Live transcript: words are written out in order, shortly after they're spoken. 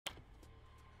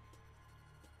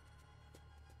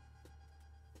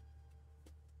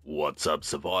What's up,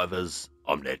 survivors?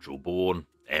 I'm NaturalBorn,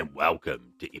 and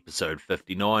welcome to episode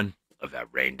 59 of our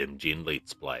Random Gen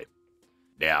Let's Play.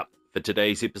 Now, for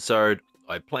today's episode,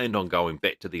 I planned on going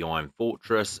back to the Iron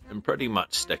Fortress and pretty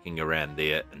much sticking around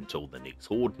there until the next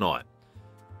Horde night.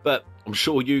 But I'm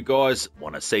sure you guys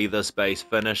want to see this base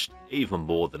finished even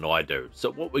more than I do.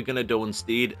 So what we're going to do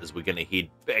instead is we're going to head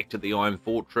back to the Iron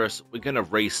Fortress, we're going to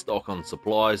restock on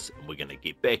supplies, and we're going to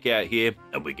get back out here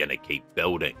and we're going to keep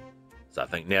building. So I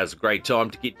think now's a great time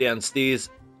to get downstairs,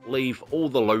 leave all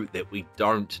the loot that we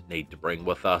don't need to bring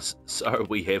with us, so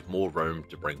we have more room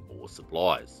to bring more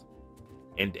supplies.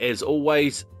 And as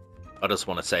always, I just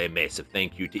want to say a massive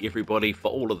thank you to everybody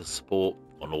for all of the support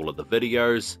on all of the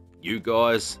videos. You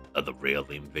guys are the real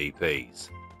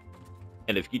MVPs.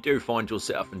 And if you do find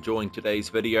yourself enjoying today's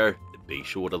video, then be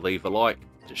sure to leave a like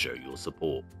to show your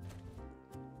support.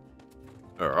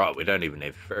 Alright, we don't even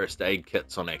have first aid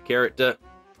kits on our character.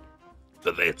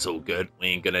 But that's all good, we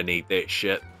ain't gonna need that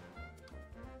shit.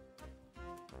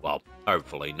 Well,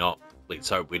 hopefully not. Let's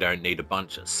hope we don't need a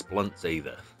bunch of splints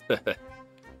either.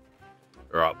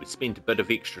 Alright, we spent a bit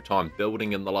of extra time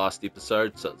building in the last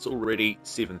episode, so it's already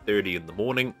 7:30 in the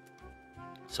morning.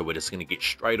 So we're just gonna get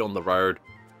straight on the road,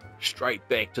 straight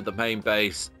back to the main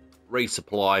base,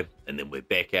 resupply, and then we're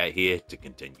back out here to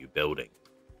continue building.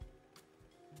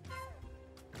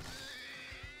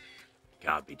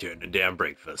 Can't be turning down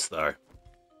breakfast though.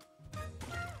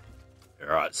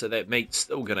 Alright, so that meat's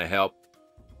still going to help.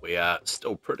 We are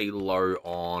still pretty low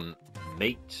on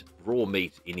meat, raw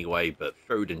meat anyway, but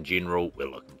food in general, we're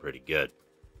looking pretty good.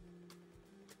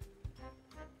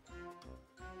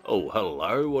 Oh,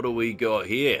 hello, what do we got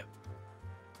here?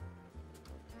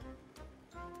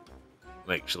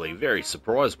 I'm actually very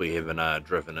surprised we haven't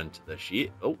driven into this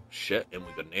yet. Oh, shit, and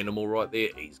we've got an animal right there.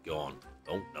 He's gone.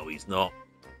 Oh, no, he's not.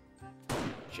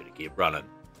 Should have kept running.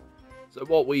 So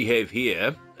what we have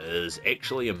here is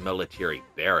actually a military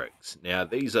barracks. Now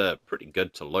these are pretty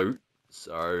good to loot,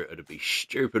 so it'd be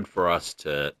stupid for us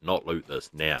to not loot this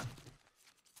now.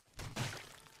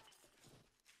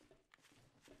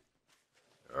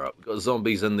 Alright, we've got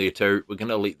zombies in there too. We're going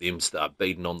to let them start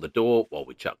beating on the door while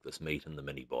we chuck this meat in the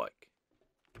mini bike.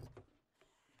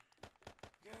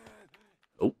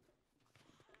 Oh.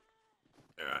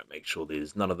 Alright, make sure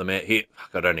there's none of them out here.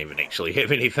 Fuck, I don't even actually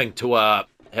have anything to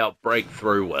help break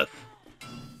through with.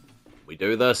 We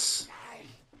do this,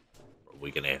 or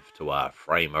we're going to have to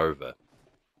frame over.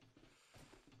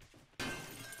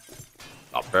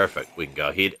 Oh, perfect. We can go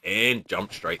ahead and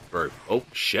jump straight through. Oh,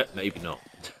 shit, maybe not.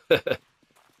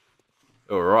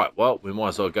 Alright, well, we might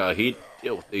as well go ahead,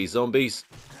 deal with these zombies,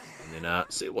 and then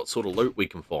see what sort of loot we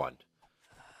can find.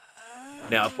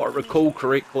 Now, if I recall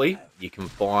correctly, you can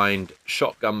find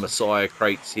shotgun messiah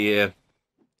crates here,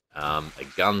 a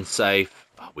gun safe.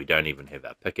 Oh, we don't even have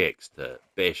our pickaxe to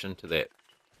bash into that.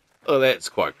 Oh, that's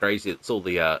quite crazy. It's all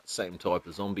the same type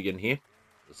of zombie in here.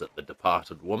 Is it the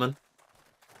departed woman?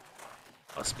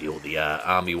 Must be all the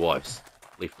army wives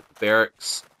left at the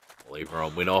barracks while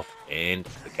everyone went off and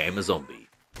became a zombie.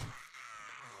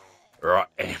 Right,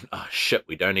 and oh shit,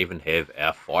 we don't even have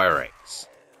our fire axe.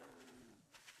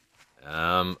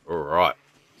 Alright.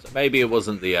 So maybe it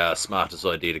wasn't the smartest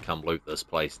idea to come loot this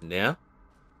place now.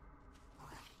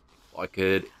 I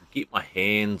could get my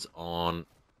hands on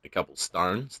a couple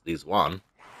stones. There's one.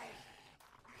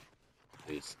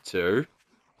 There's two.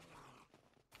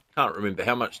 Can't remember.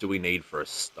 How much do we need for a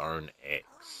stone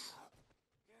axe?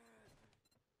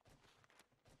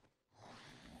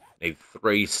 Need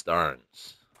 3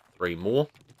 stones. 3 more.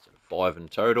 So 5 in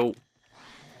total.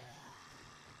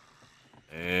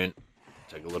 And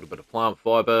take a little bit of plant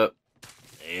fiber.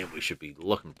 And we should be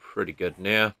looking pretty good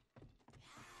now.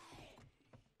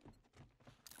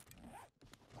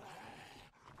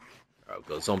 I've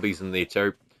got zombies in there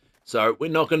too. So we're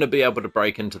not going to be able to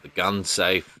break into the gun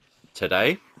safe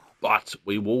today, but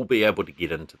we will be able to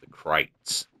get into the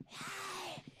crates.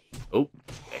 Oh,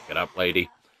 back it up, lady.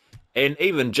 And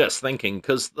even just thinking,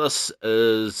 because this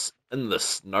is in the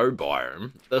snow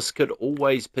biome, this could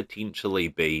always potentially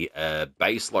be a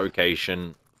base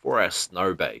location for our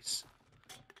snow base.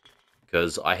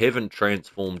 Because I haven't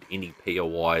transformed any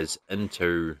POIs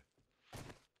into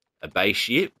a base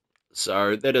yet.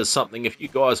 So that is something, if you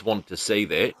guys want to see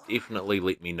that, definitely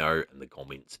let me know in the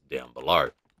comments down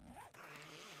below.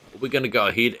 We're going to go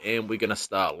ahead and we're going to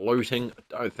start looting.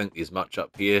 I don't think there's much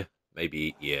up here.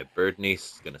 Maybe, yeah, bird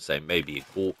nest. Going to say maybe a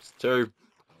corpse too.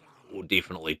 We'll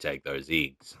definitely take those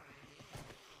eggs.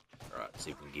 Alright,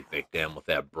 see if we can get back down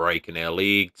without breaking our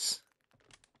legs.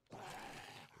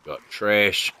 We've got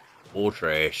trash, more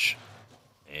trash,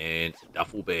 and a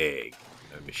duffel bag.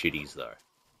 No machetes though.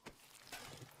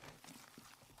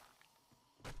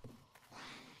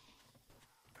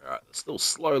 they're still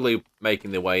slowly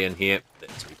making their way in here.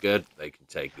 That's all good. They can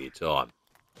take their time.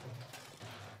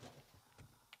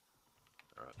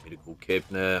 Alright, medical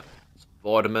cabinet, some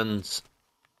vitamins.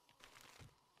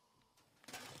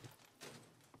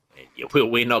 And yeah,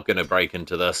 we're not going to break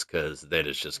into this because that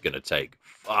is just going to take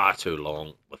far too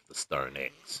long with the stone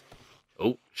axe.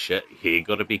 Oh, shit. Yeah, you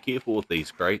got to be careful with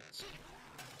these crates.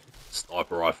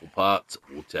 Sniper rifle parts,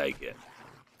 we'll take it.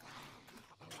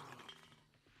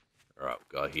 Alright,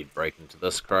 we'll go ahead, break into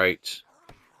this crate.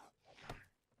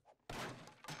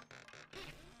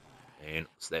 And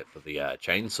what's that for the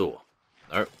chainsaw?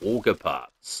 No, auger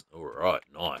parts. Alright,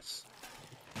 nice.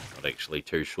 Not actually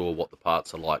too sure what the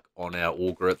parts are like on our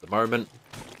auger at the moment.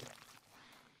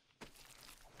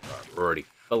 Right, we're already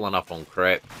filling up on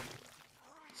crap.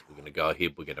 So we're going to go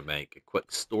ahead, we're going to make a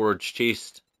quick storage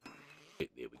chest.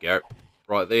 There we go.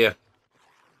 Right there.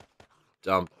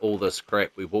 Dump all this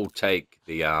crap. We will take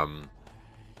the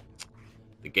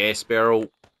gas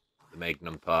barrel, the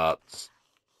magnum parts,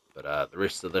 but the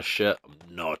rest of this shit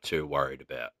I'm not too worried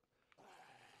about.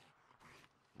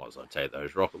 Might as well take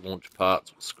those rocket launch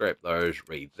parts, we'll scrap those,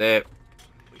 read that.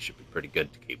 We should be pretty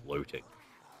good to keep looting.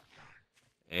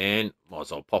 And might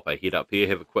as well pop our head up here,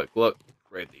 have a quick look,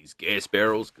 grab these gas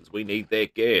barrels because we need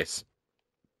that gas.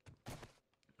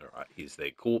 Alright, here's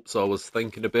that corpse I was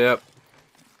thinking about.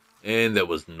 And that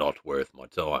was not worth my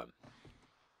time.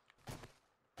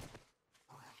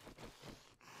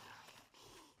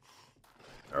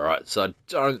 Alright, so I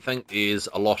don't think there's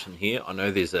a lot in here. I know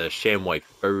there's a Shamway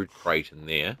food crate in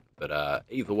there. But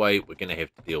either way, we're going to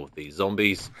have to deal with these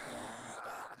zombies.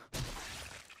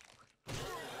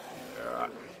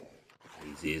 Alright,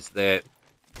 easy as that.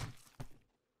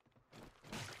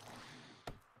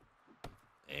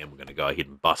 And we're going to go ahead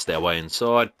and bust our way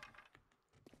inside.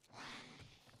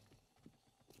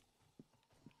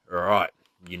 Alright,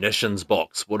 munitions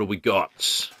box. What do we got?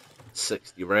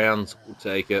 60 rounds. We'll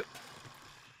take it.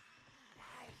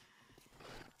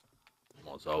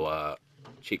 Might as well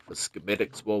check for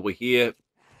schematics while we're here.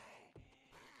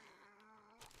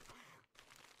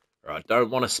 Alright, don't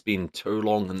want to spend too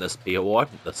long in this POI.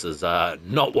 This is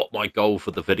not what my goal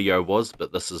for the video was,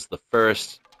 but this is the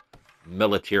first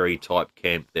military type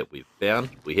camp that we've found.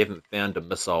 We haven't found a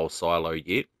missile silo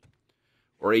yet,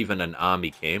 or even an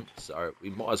army camp, so we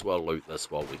might as well loot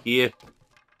this while we're here.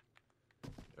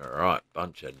 Alright,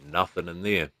 bunch of nothing in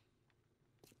there.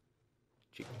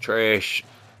 Check the trash.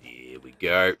 There we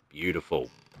go. Beautiful.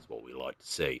 That's what we like to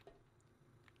see.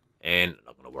 And I'm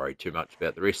not going to worry too much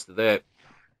about the rest of that.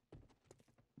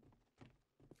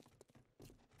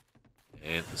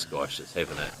 And this guy's just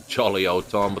having a jolly old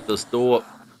time with this door.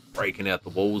 Breaking out the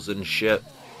walls and shit.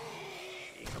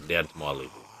 Yeah, come down to my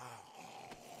level.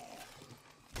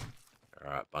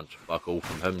 Alright, bunch of fuck all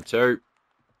from him too.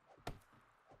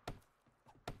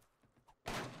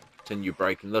 Continue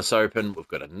breaking this open. We've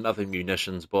got another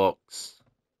munitions box.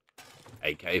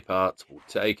 AK parts, we'll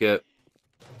take it.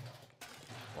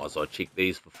 Might as well check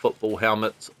these for football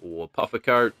helmets or puffer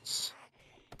coats.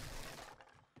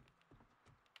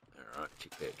 Alright,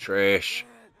 check that trash.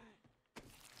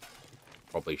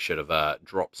 Probably should have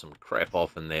dropped some crap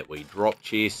off in that wee drop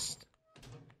chest.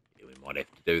 Yeah, we might have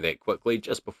to do that quickly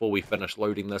just before we finish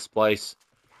looting this place.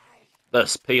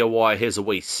 This POI has a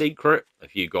wee secret.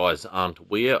 If you guys aren't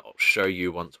aware, I'll show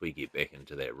you once we get back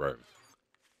into that room.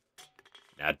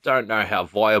 Now, I don't know how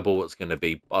viable it's going to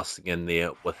be busting in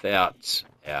there without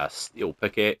our steel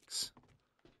pickaxe.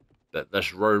 But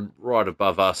this room right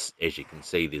above us, as you can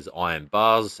see, there's iron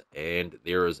bars and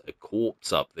there is a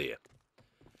corpse up there.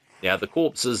 Now, the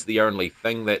corpse is the only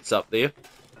thing that's up there.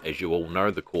 As you all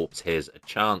know, the corpse has a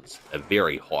chance, a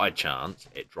very high chance,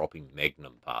 at dropping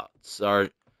magnum parts. So,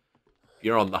 if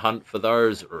you're on the hunt for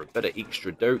those or a bit of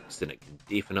extra dukes, then it can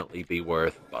definitely be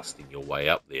worth busting your way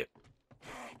up there.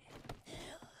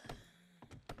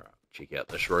 Alright, check out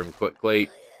this room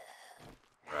quickly.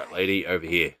 Alright, lady, over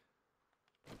here.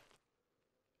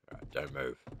 Alright, don't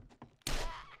move. There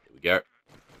we go.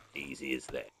 Easy as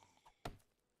that.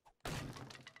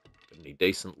 Got any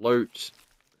decent loot?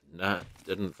 Nah,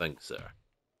 didn't think so.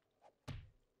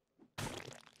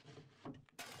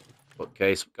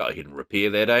 Bookcase, we'll go ahead and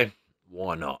repair that, eh?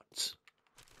 Why not? Some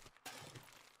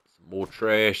more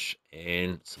trash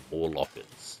and some more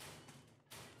lockers.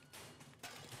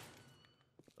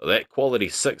 Well, that quality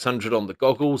 600 on the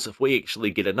goggles. If we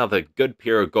actually get another good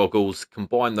pair of goggles,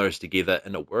 combine those together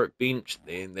in a workbench,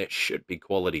 then that should be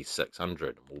quality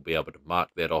 600. And we'll be able to mark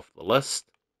that off the list.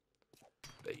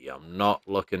 But yeah, I'm not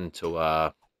looking to,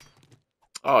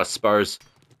 I suppose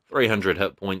 300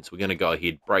 hit points. We're going to go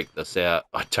ahead, break this out.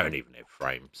 I don't even have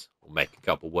frames. We'll make a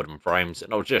couple wooden frames,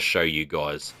 and I'll just show you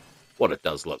guys what it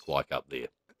does look like up there.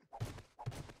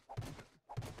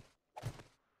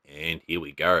 And here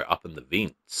we go, up in the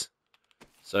vents.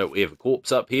 So we have a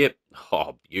corpse up here.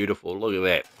 Oh, beautiful, look at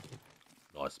that.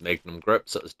 Nice magnum grip,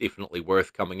 so it's definitely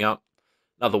worth coming up.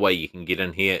 Another way you can get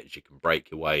in here is you can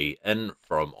break your way in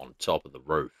from on top of the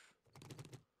roof.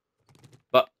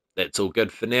 But that's all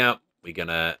good for now. We're going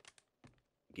to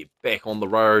get back on the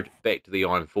road, back to the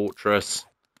Iron Fortress.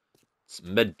 It's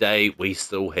midday. We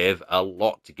still have a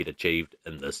lot to get achieved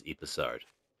in this episode.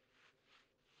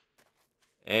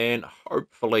 And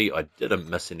hopefully I didn't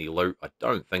miss any loot. I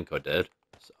don't think I did.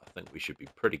 So I think we should be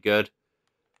pretty good.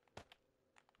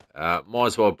 Might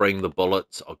as well bring the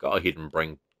bullets. I'll go ahead and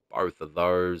bring both of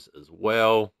those as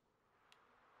well.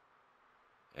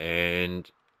 And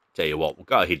tell you what, we'll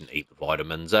go ahead and eat the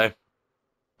vitamins, eh?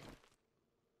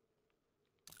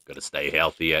 Got to stay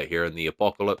healthy out here in the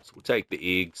apocalypse. We'll take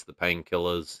the eggs, the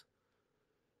painkillers,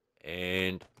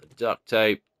 and the duct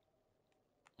tape.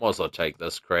 Might as well take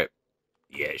this crap.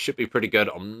 Yeah, it should be pretty good.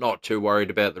 I'm not too worried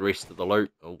about the rest of the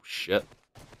loot. Oh, shit.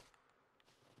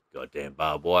 Goddamn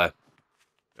barbed wire.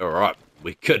 Alright,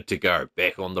 we're good to go.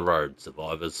 Back on the road,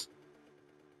 survivors.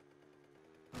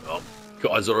 Oh,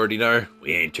 guys already know,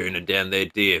 we ain't turning down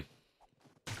that deer.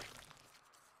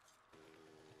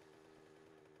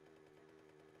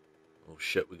 Oh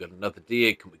shit, we got another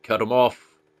deer. Can we cut him off?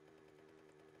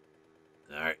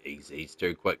 No, he's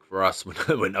too quick for us.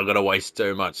 We're not going to waste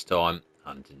too much time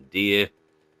hunting deer.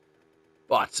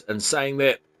 But in saying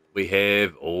that, we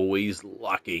have always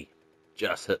lucky.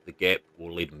 Just hit the gap,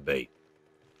 we'll let him be.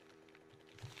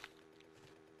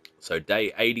 So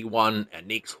day 81, our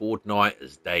next Horde night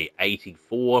is day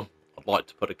 84. I'd like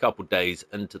to put a couple days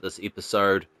into this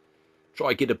episode.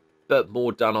 Try get a bit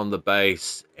more done on the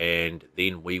base. And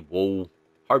then we will,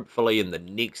 hopefully in the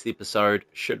next episode,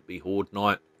 should be Horde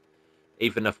night.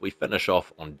 Even if we finish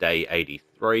off on day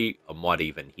 83, I might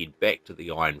even head back to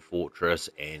the Iron Fortress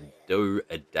and do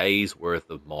a day's worth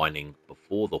of mining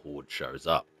before the Horde shows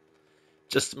up.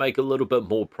 Just to make a little bit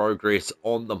more progress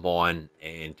on the mine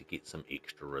and to get some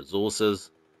extra resources.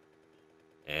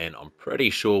 And I'm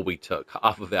pretty sure we took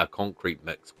half of our concrete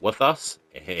mix with us,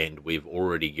 and we've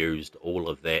already used all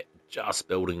of that just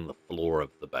building the floor of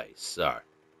the base. So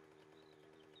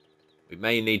we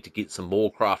may need to get some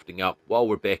more crafting up while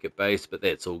we're back at base, but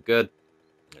that's all good.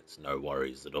 It's no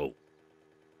worries at all.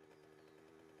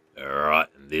 Alright,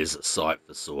 and there's a sight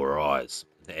for sore eyes.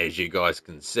 As you guys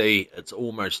can see, it's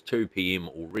almost 2 PM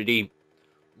already.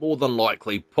 More than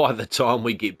likely, by the time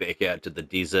we get back out to the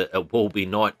desert, it will be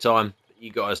night time. But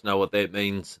you guys know what that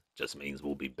means. It just means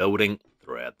we'll be building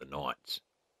throughout the night.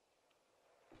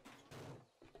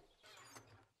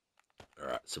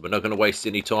 Alright, so we're not going to waste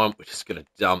any time. We're just going to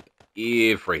dump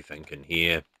everything in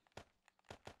here.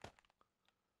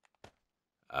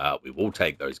 We will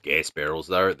take those gas barrels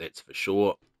though, that's for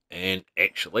sure. And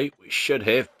actually, we should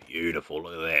have, beautiful,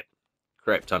 look at that.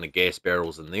 Crap ton of gas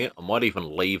barrels in there. I might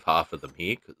even leave half of them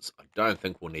here, because I don't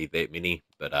think we'll need that many.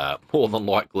 But more than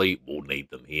likely, we'll need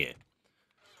them here.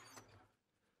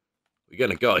 We're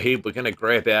going to go ahead, we're going to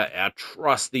grab out our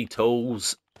trusty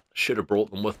tools. Should have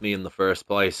brought them with me in the first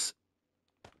place.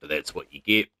 But that's what you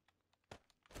get.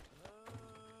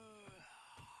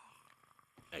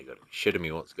 Now you got to be shitting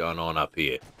me what's going on up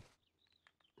here.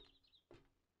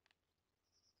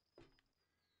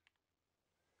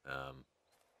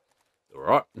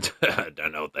 Alright. I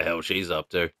don't know what the hell she's up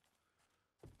to.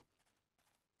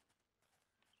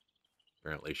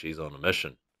 Apparently she's on a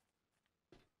mission.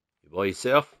 You by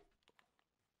yourself?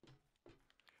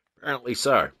 Apparently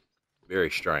so.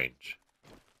 Very strange.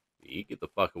 You get the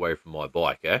fuck away from my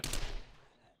bike, eh?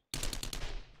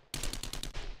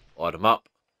 Light him up.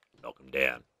 Knock him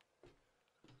down.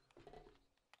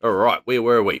 Alright, where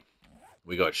were we?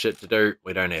 We got shit to do.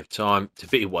 We don't have time to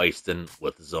be wasting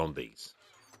with zombies.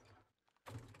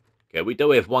 Okay, we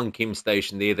do have one chem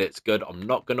station there. That's good. I'm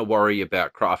not going to worry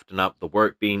about crafting up the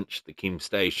workbench, the chem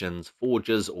stations,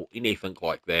 forges, or anything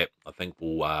like that. I think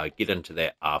we'll get into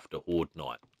that after Horde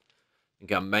night. I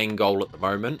think our main goal at the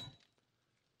moment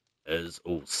is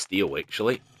all steel,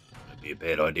 actually. It'd be a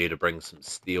bad idea to bring some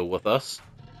steel with us.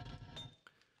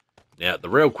 Now, the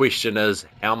real question is,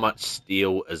 how much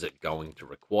steel is it going to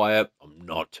require? I'm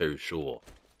not too sure.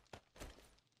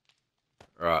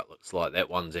 Alright, looks like that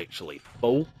one's actually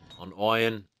full on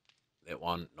iron. That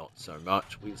one, not so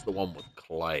much. Where's the one with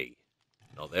clay?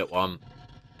 Not that one.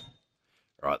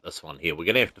 Alright, this one here. We're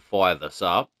going to have to fire this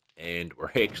up, and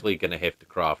we're actually going to have to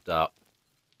craft up.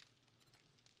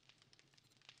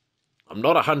 I'm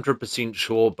not 100%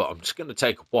 sure, but I'm just going to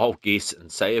take a wild guess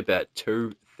and say about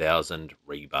 2,000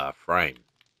 rebar frame.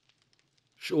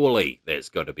 Surely that's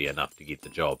got to be enough to get the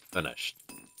job finished.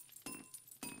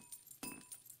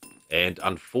 And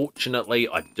unfortunately,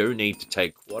 I do need to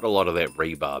take quite a lot of that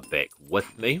rebar back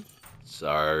with me.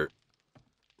 So, I'm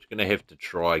going to have to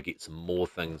try get some more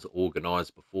things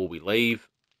organised before we leave.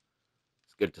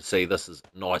 It's good to see this is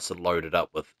nice and loaded up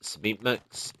with cement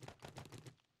mix.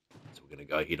 So we're going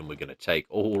to go ahead and we're going to take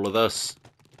all of this.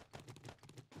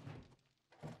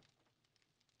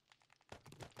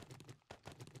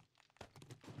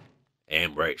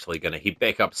 And we're actually going to head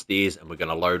back upstairs and we're going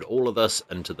to load all of this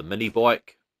into the mini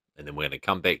bike. And then we're going to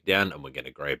come back down and we're going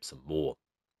to grab some more.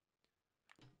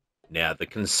 Now, the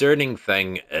concerning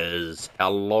thing is how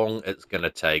long it's going to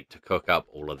take to cook up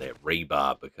all of that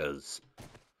rebar, because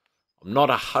I'm not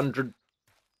 100...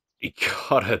 You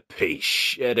gotta be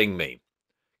shitting me.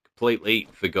 Completely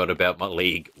forgot about my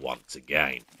leg once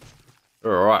again.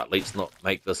 Alright, let's not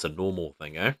make this a normal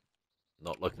thing, eh?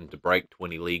 Not looking to break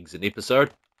 20 legs an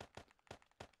episode.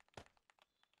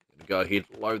 Gonna go ahead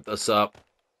and load this up.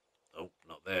 Oh,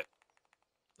 not that.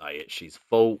 Oh yeah, she's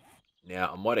full.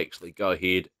 Now, I might actually go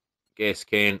ahead, gas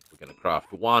can, we're going to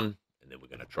craft one, and then we're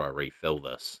going to try refill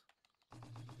this.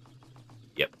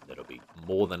 Yep, that'll be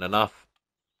more than enough.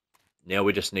 Now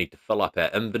we just need to fill up our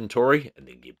inventory and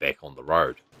then get back on the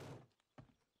road.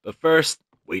 But first,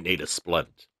 we need a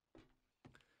splint.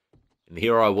 And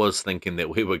here I was thinking that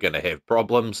we were going to have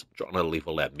problems trying to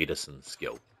level our medicine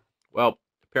skill. Well,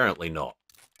 apparently not.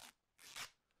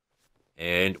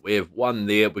 And we have one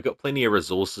there. We've got plenty of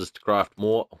resources to craft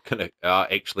more. I'm going to...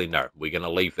 actually, no. We're going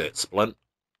to leave that splint.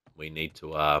 We need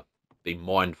to be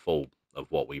mindful of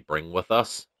what we bring with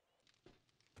us.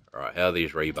 Alright, how are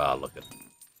these rebar looking?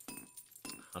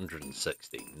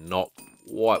 160. Not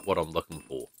quite what I'm looking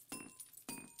for.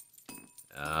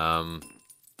 I'll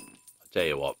tell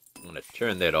you what. I'm going to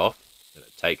turn that off. I'm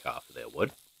going to take half of that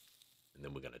wood. And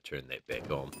then we're going to turn that back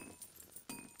on.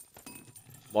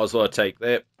 Might as well take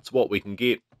that. It's what we can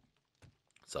get.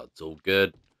 So it's all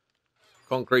good.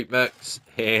 Concrete mix.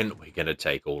 And we're going to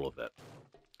take all of it.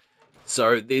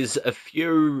 So there's a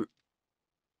few,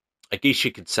 I guess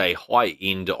you could say,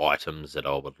 high-end items that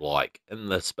I would like in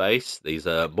this space. These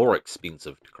are more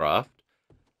expensive to craft.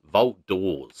 Vault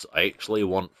doors. I actually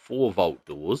want 4 vault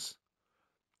doors.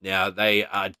 Now, they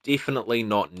are definitely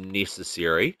not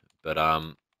necessary, but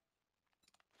I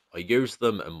use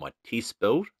them in my test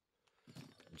build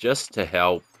just to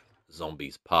help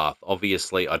zombies path.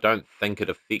 Obviously, I don't think it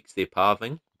affects their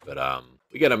pathing, but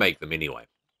we're going to make them anyway.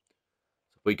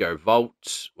 So if we go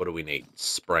vault, what do we need?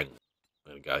 Spring.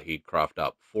 I'm going to go ahead, craft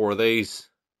up 4 of these.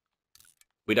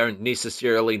 We don't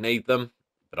necessarily need them,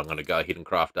 but I'm going to go ahead and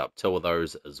craft up 2 of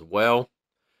those as well.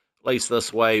 At least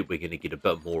this way, we're going to get a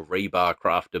bit more rebar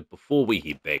crafted before we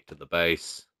head back to the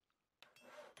base.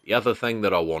 The other thing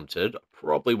that I wanted, I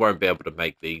probably won't be able to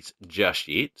make these just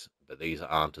yet, but these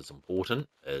aren't as important,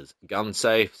 is gun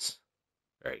safes.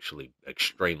 They're actually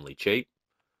extremely cheap.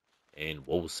 And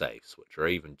wall safes, which are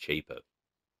even cheaper.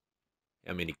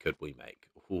 How many could we make?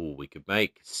 Ooh, we could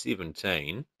make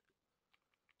 17. I'm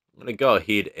going to go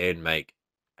ahead and make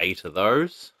 8 of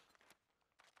those.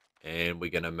 And we're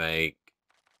going to make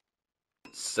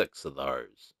 6 of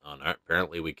those. Oh no,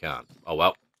 apparently we can't. Oh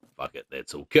well, fuck it,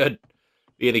 that's all good.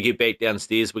 We're going to get back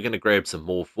downstairs. We're going to grab some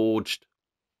more forged.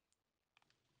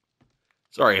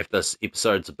 Sorry if this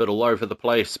episode's a bit all over the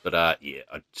place, but yeah,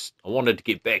 I wanted to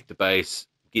get back to base,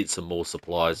 get some more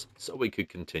supplies, so we could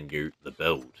continue the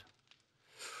build.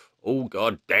 Oh,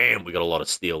 god damn, we got a lot of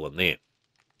steel in there.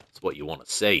 That's what you want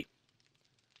to see.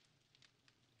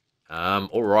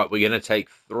 Alright, we're going to take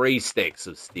 3 stacks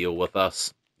of steel with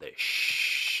us. That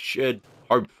should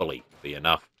hopefully be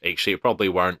enough. Actually, it probably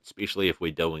won't, especially if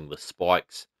we're doing the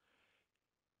spikes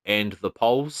and the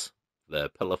poles, the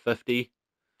pillar 50.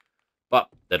 But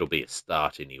that'll be a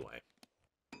start anyway.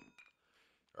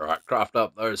 Alright, craft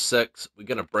up those 6. We're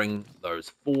going to bring those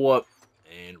 4.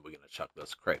 And we're going to chuck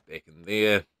this crap back in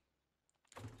there.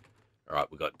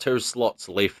 Alright, we've got 2 slots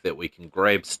left that we can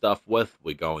grab stuff with.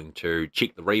 We're going to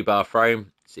check the rebar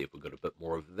frame. See if we've got a bit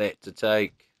more of that to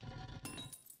take.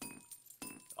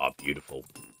 Oh, beautiful.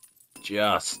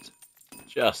 Just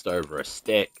over a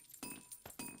stack.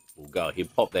 We'll go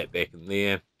ahead, pop that back in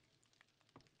there.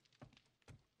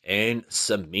 And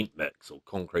cement mix, or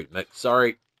concrete mix,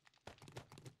 sorry.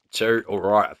 2,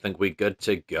 alright, I think we're good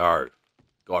to go.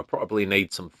 I probably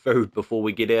need some food before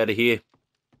we get out of here.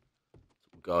 So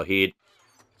we'll go ahead,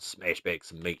 smash back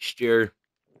some meat stew.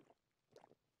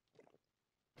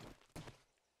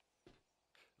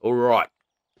 Alright,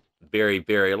 very,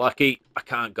 very lucky. I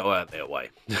can't go out that way.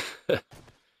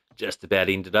 Just about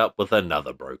ended up with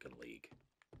another broken leg.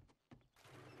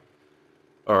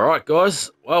 Alright guys,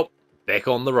 well, back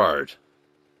on the road.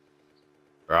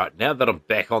 Alright, now that I'm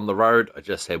back on the road, I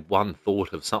just had one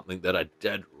thought of something that I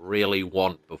did really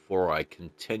want before I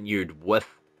continued with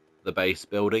the base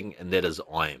building, and that is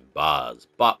iron bars.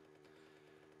 But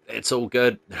that's all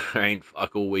good. There ain't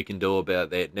fuck all we can do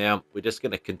about that now. We're just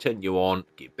going to continue on,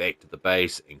 get back to the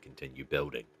base, and continue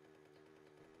building.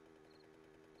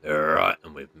 Alright,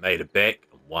 and we've made it back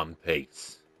in one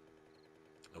piece.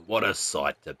 And what a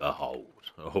sight to behold.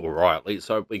 Alright, let's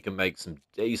hope we can make some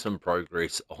decent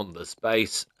progress on this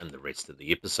base in the rest of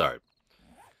the episode.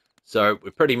 So,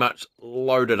 we're pretty much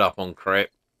loaded up on crap.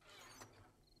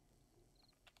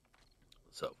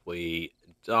 So, if we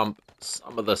dump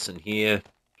some of this in here,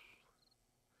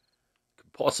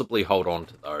 could possibly hold on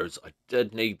to those. I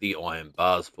did need the iron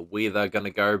bars for where they're going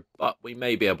to go, but we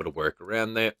may be able to work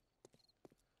around that.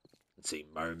 Let's see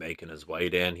Mo making his way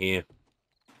down here.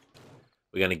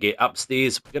 We're going to get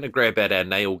upstairs, we're going to grab out our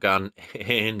nail gun,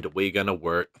 and we're going to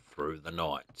work through the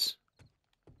night.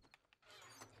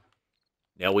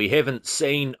 Now, we haven't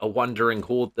seen a wandering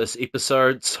horde this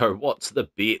episode, so what's the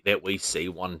bet that we see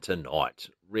one tonight?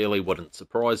 Really wouldn't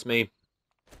surprise me.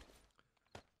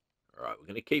 Alright, we're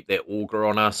going to keep that auger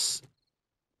on us.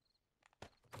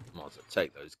 Might as well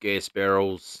take those gas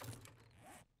barrels.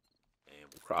 And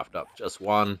we'll craft up just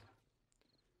one. Do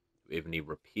we have any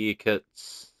repair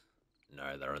kits?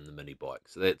 No, they're in the mini bike,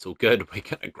 so that's all good. We're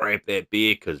going to grab that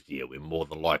beer, because, yeah, we're more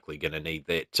than likely going to need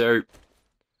that too.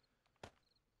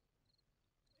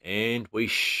 And we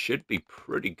should be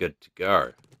pretty good to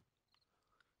go.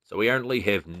 So we only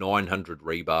have 900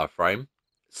 rebar frame.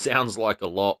 Sounds like a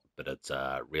lot, but it's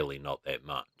really not that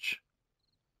much.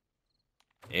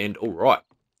 And alright,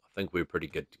 I think we're pretty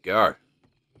good to go.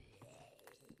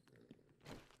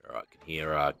 Alright, I can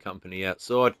hear our company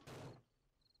outside.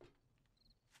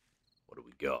 What do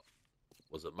we got?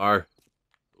 Was it Mo?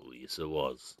 Oh, yes it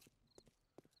was.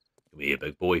 Come here,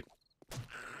 big boy.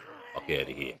 Fuck out of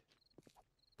here.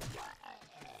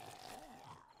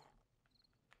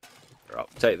 Alright,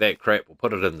 take that crap, we'll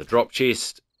put it in the drop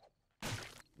chest.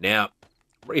 Now,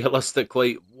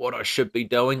 realistically, what I should be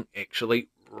doing, actually,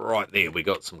 right there, we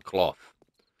got some cloth.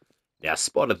 Now, I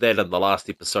spotted that in the last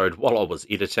episode while I was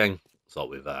editing, so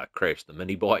we've crashed the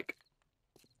mini bike.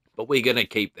 But we're going to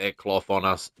keep that cloth on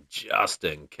us, just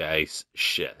in case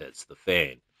shit hits the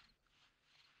fan.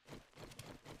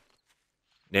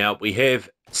 Now, we have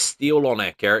steel on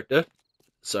our character,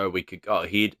 so we could go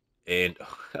ahead and...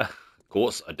 of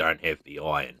course, I don't have the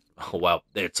iron. Oh, well,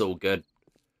 that's all good.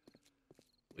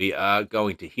 We are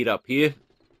going to head up here.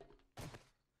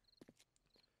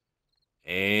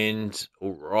 And,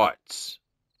 alright.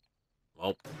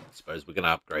 Well, I suppose we're going to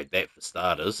upgrade that for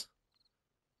starters.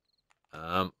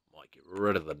 Might get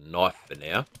rid of the knife for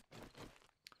now.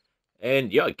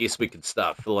 And, yeah, I guess we could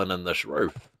start filling in this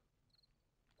roof.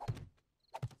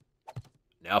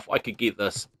 Now, if I could get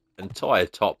this entire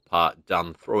top part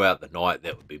done throughout the night,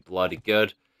 that would be bloody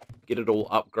good. Get it all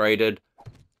upgraded.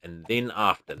 And then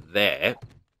after that,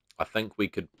 I think we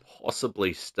could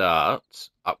possibly start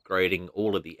upgrading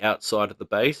all of the outside of the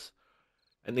base.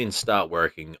 And then start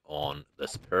working on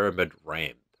this pyramid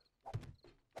ramp.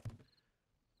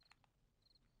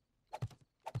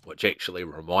 Which actually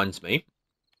reminds me,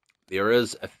 there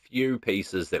is a few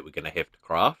pieces that we're going to have to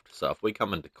craft. So if we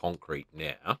come into concrete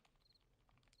now,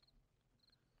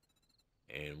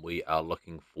 and we are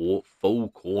looking for full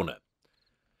corner.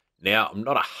 Now, I'm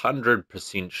not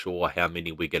 100% sure how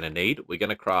many we're going to need. We're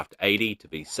going to craft 80 to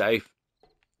be safe.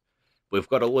 We've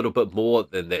got a little bit more,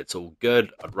 then that's all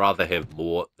good. I'd rather have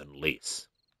more than less.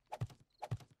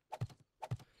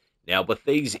 Now, with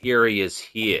these areas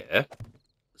here,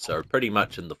 so pretty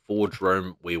much in the forge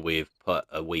room where we've put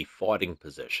a wee fighting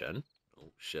position.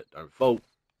 Oh, shit, don't fall.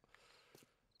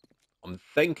 I'm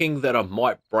thinking that I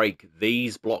might break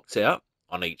these blocks out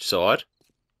on each side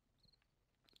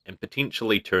and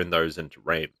potentially turn those into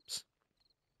ramps.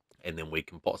 And then we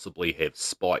can possibly have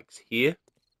spikes here.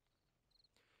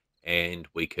 And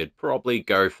we could probably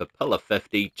go for pillar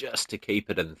 50 just to keep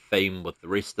it in theme with the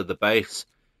rest of the base.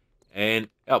 And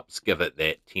helps give it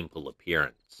that temple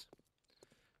appearance.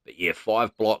 But yeah,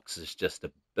 5 blocks is just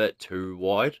a bit too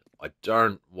wide. I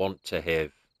don't want to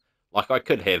have... Like, I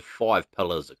could have 5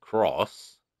 pillars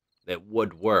across. That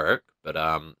would work, but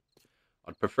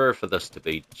I'd prefer for this to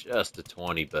be just a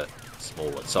tiny bit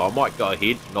smaller. So I might go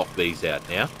ahead and knock these out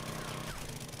now.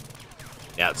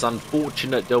 Now, it's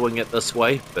unfortunate doing it this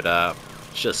way, but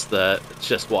it's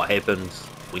just what happens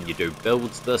when you do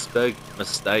builds this big.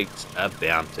 Mistakes are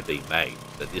bound to be made.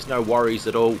 But there's no worries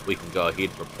at all. We can go ahead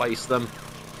and replace them.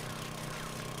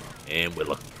 And we're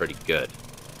looking pretty good.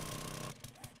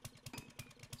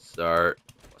 So,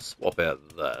 I'll swap out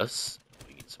this.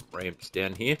 We get some ramps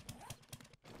down here.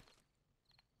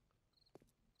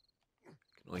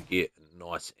 Can I get a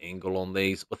nice angle on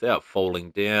these without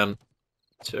falling down?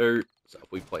 2. So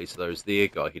if we place those there,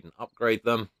 go ahead and upgrade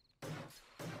them.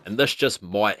 And this just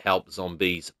might help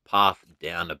zombies path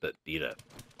down a bit better.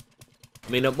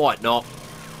 I mean, it might not.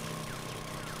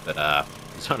 But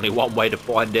there's only one way to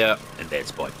find out, and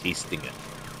that's by testing it.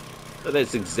 So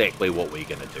that's exactly what we're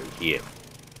going to do here.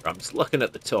 I'm just looking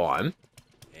at the time,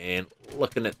 and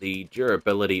looking at the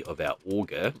durability of our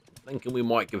auger, thinking we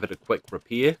might give it a quick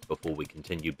repair before we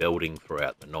continue building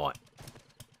throughout the night.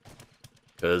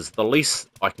 Because the less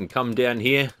I can come down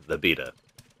here, the better.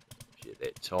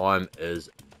 That time is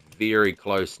very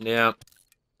close now.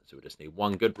 So we just need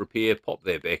one good repair, pop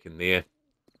that back in there.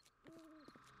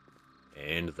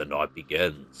 And the night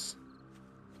begins.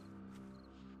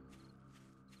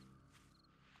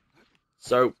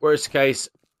 So, worst case,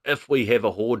 if we have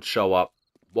a horde show up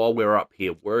while we're up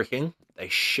here working, they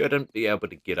shouldn't be able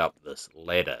to get up this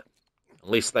ladder.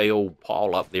 Unless they all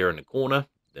pile up there in the corner,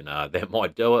 then that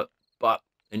might do it. But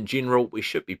in general, we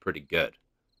should be pretty good.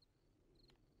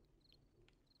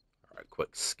 Alright, quick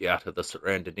scout of the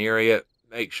surrounding area.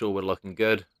 Make sure we're looking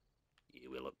good. Yeah,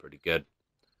 we look pretty good.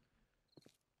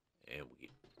 And we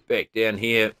get back down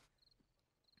here.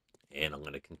 And I'm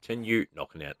going to continue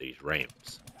knocking out these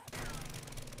ramps.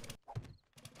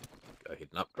 Go ahead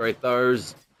and upgrade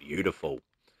those. Beautiful.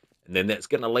 And then that's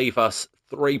going to leave us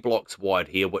 3 blocks wide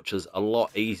here, which is a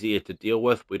lot easier to deal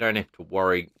with. We don't have to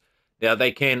worry. Now,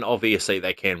 they can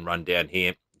run down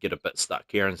here, get a bit stuck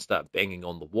here and start banging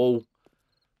on the wall.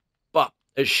 But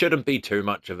it shouldn't be too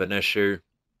much of an issue.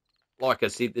 Like I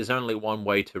said, there's only one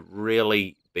way to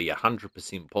really be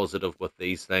 100% positive with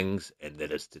these things, and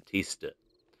that is to test it.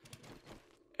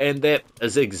 And that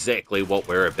is exactly what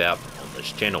we're about on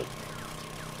this channel.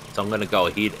 So I'm going to go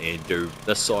ahead and do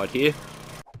this side here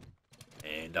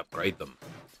and upgrade them.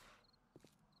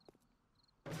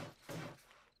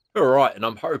 Alright, and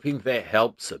I'm hoping that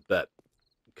helps a bit,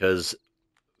 because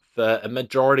for a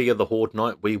majority of the horde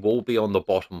night, we will be on the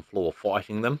bottom floor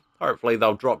fighting them. Hopefully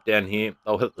they'll drop down here,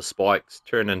 they'll hit the spikes,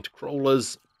 turn into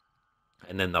crawlers,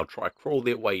 and then they'll try crawl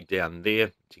their way down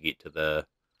there to get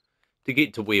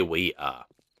to where we are.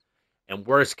 And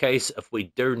worst case, if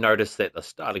we do notice that they're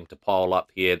starting to pile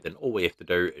up here, then all we have to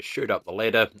do is shoot up the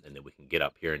ladder, and then we can get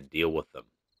up here and deal with them.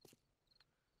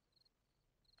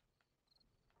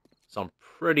 So I'm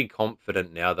pretty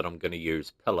confident now that I'm going to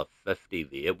use pillar 50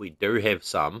 there. We do have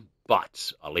some,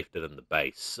 but I left it in the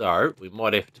base. So we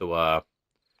might have to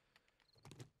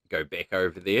go back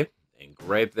over there and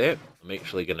grab that. I'm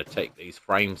actually going to take these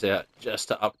frames out just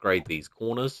to upgrade these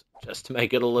corners, just to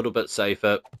make it a little bit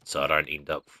safer, so I don't end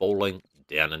up falling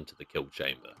down into the kill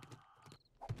chamber.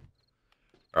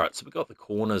 Alright, so we've got the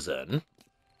corners in.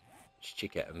 Let's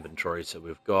check out inventory. So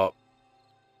we've got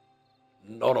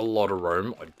not a lot of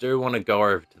room. I do want to go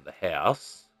over to the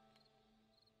house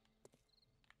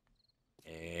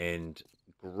and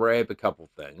grab a couple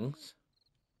things.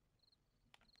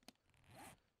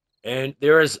 And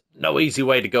there is no easy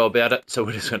way to go about it, so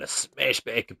we're just going to smash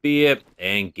back a beer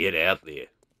and get out there.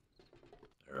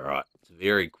 Alright, it's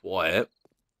very quiet.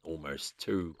 Almost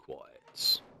too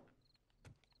quiet.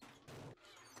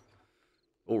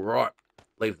 Alright,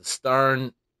 leave the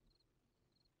stone,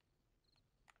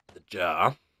 the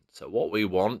jar. So what we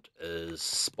want is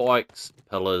spikes,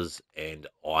 pillars, and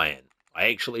iron. I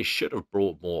actually should have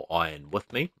brought more iron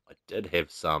with me. I did have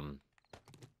some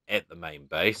at the main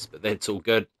base, but that's all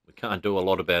good. We can't do a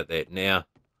lot about that now.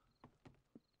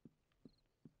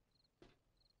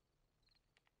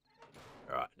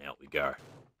 Alright, now we go.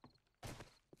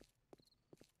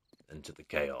 Into the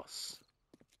chaos.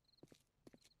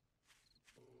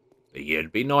 But yeah,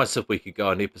 it'd be nice if we could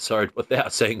go an episode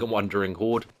without seeing a wandering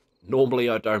horde. Normally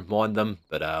I don't mind them,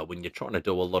 but when you're trying to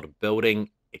do a lot of building,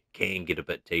 it can get a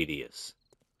bit tedious.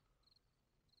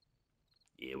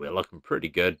 Yeah, we're looking pretty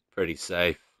good, pretty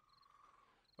safe.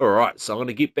 Alright, so I'm going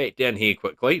to get back down here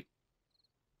quickly.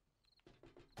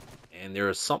 And there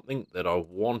is something that I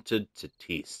wanted to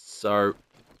test. So,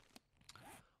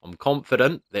 I'm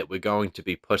confident that we're going to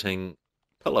be putting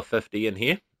pillar 50 in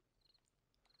here.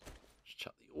 Just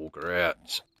chuck the auger out.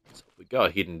 So if we go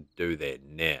ahead and do that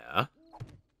now.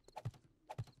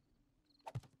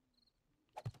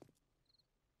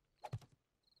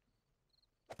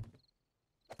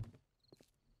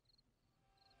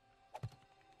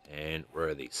 And where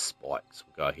are these spikes?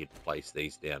 We'll go ahead and place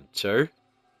these down too.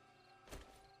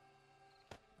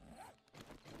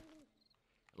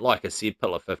 Like I said,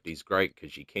 pillar 50 is great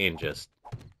because you can just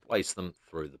place them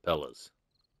through the pillars.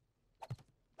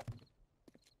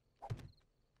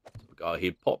 go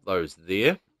ahead, pop those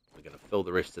there. We're going to fill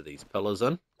the rest of these pillars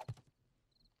in.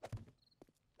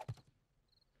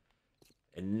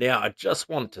 And now I just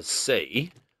want to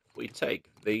see, if we take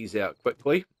these out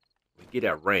quickly, we get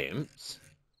our ramps.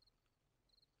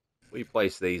 We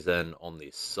place these in on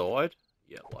this side.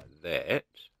 Yeah, like that.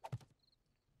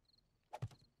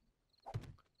 So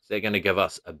they're going to give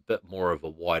us a bit more of a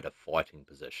wider fighting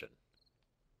position.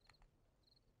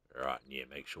 Alright, yeah,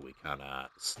 make sure we can't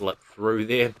slip through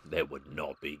there. That would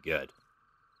not be good.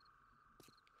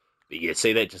 But yeah,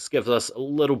 see, that just gives us a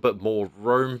little bit more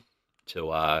room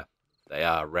to, they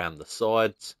are around the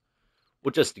sides.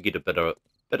 Or just to get a bit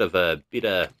of a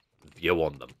better view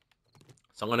on them.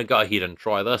 So I'm going to go ahead and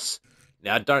try this.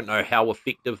 Now, I don't know how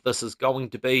effective this is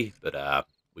going to be, but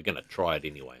we're going to try it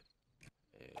anyway.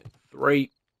 And 3.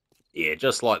 Yeah,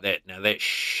 just like that. Now, that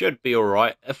should be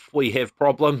alright. If we have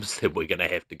problems, then we're going to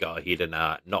have to go ahead and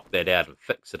knock that out and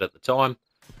fix it at the time.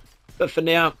 But for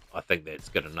now, I think that's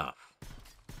good enough.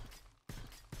 I'm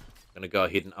going to go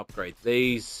ahead and upgrade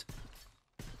these.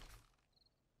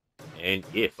 And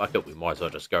yeah, fuck it, we might as well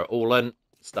just go all in.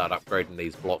 Start upgrading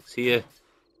these blocks here.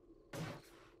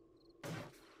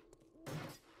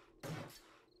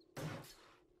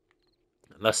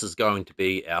 And this is going to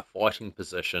be our fighting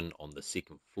position on the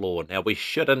second floor. Now, we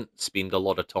shouldn't spend a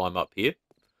lot of time up here.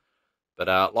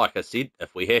 But like I said,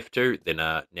 if we have to, then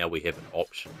now we have an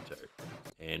option to.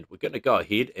 And we're going to go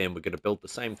ahead and we're going to build the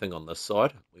same thing on this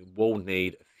side. We will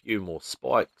need a few more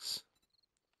spikes.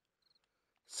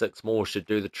 6 more should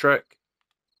do the trick.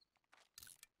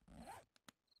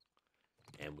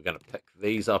 And we're going to pick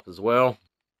these up as well.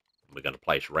 We're going to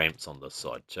place ramps on this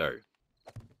side too.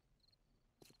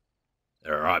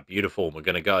 Alright, beautiful. We're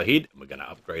going to go ahead and we're going to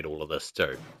upgrade all of this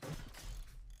too.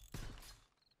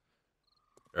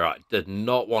 Alright, did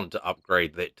not want to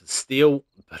upgrade that to steel,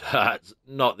 but it's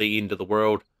not the end of the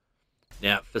world.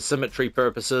 Now, for symmetry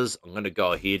purposes, I'm going to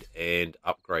go ahead and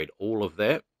upgrade all of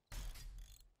that.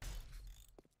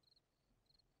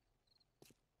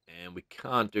 And we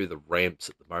can't do the ramps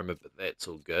at the moment, but that's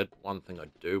all good. One thing I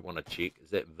do want to check, is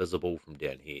that visible from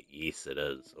down here? Yes, it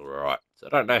is. Alright, so I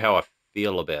don't know how I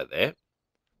feel about that.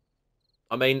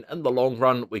 I mean, in the long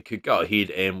run, we could go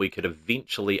ahead and we could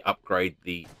eventually upgrade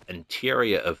the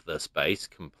interior of this base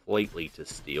completely to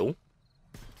steel.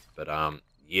 But,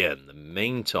 yeah, in the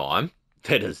meantime,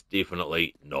 that is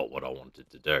definitely not what I wanted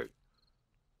to do.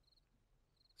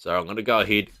 So I'm going to go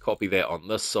ahead, copy that on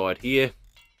this side here.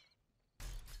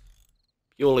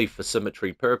 Purely for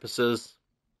symmetry purposes.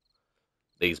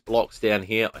 These blocks down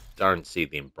here, I don't see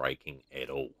them breaking at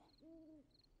all.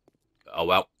 Oh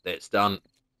well, that's done.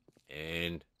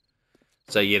 And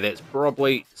so yeah, that's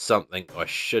probably something I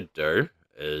should do,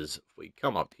 is if we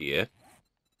come up here,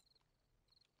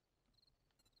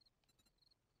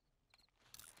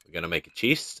 we're going to make a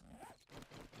chest.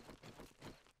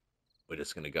 We're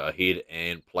just going to go ahead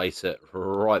and place it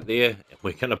right there. And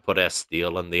we're going to put our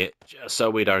steel in there, just so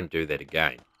we don't do that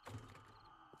again.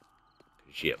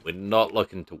 Because yeah, we're not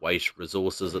looking to waste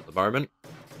resources at the moment.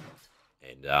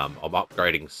 And I'm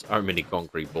upgrading so many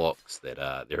concrete blocks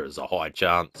that there is a high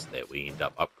chance that we end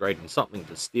up upgrading something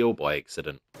to steel by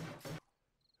accident.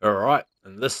 Alright,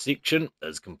 and this section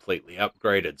is completely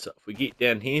upgraded. So if we get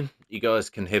down here, you guys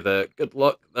can have a good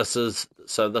look.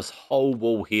 So this whole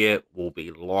wall here will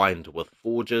be lined with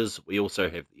forges. We also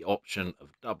have the option of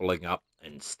doubling up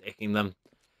and stacking them.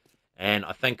 And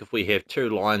I think if we have 2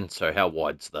 lines, so how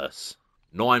wide's this?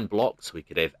 9 blocks, we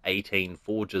could have 18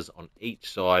 forges on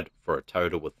each side for a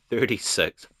total of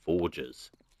 36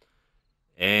 forges.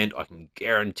 And I can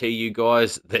guarantee you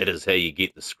guys, that is how you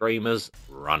get the screamers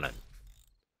running.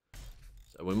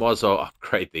 So we might as well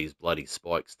upgrade these bloody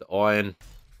spikes to iron.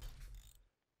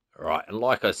 Alright, and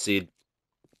like I said,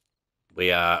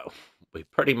 we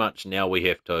pretty much now we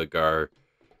have to go,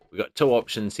 we've got 2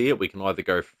 options here. We can either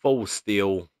go full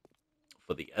steel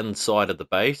for the inside of the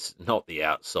base, not the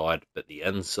outside, but the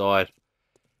inside.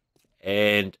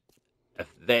 And if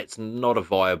that's not a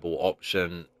viable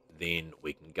option, then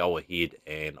we can go ahead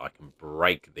and I can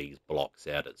break these blocks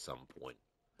out at some point.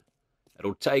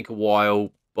 It'll take a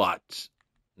while, but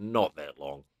not that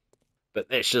long. But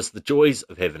that's just the joys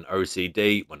of having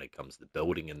OCD when it comes to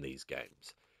building in these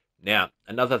games. Now,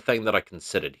 another thing that I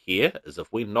considered here is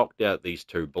if we knocked out these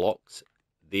 2 blocks,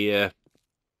 there,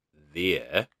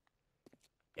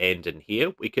 and in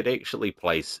here, we could actually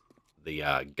place the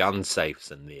gun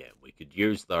safes in there. We could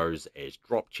use those as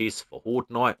drop chests for Horde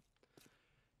Night.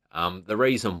 The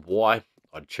reason why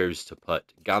I'd choose to put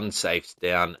gun safes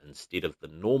down instead of the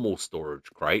normal storage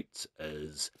crates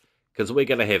is because we're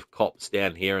going to have cops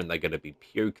down here and they're going to be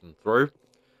puking through.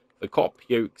 the cop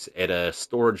pukes at a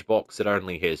storage box that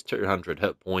only has 200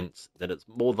 hit points, then it's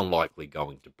more than likely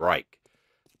going to break.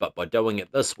 But by doing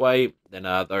it this way, then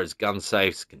those gun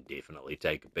safes can definitely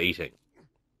take a beating.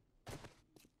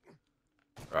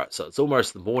 Alright, so it's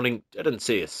almost the morning. Didn't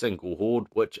see a single horde,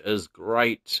 which is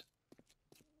great.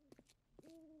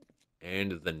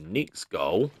 And the next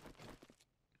goal,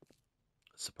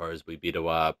 I suppose we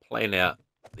better plan out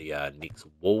the next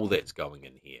wall that's going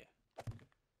in here.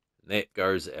 And that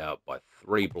goes out by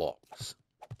 3 blocks.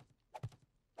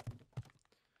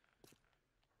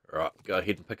 Alright, go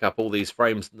ahead and pick up all these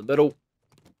frames in the middle.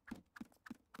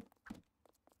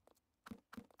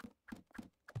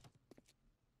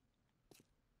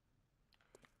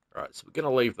 Alright, so we're going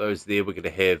to leave those there. We're going to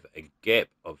have a gap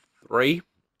of 3.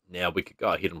 Now we could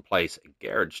go ahead and place a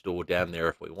garage door down there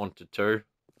if we wanted to.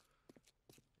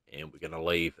 And we're going to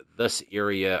leave this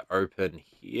area open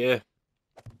here.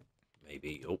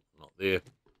 Maybe, oh, not there.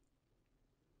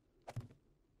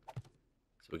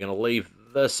 So we're going to leave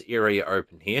this area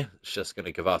open here. It's just going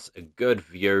to give us a good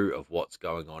view of what's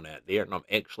going on out there. And I'm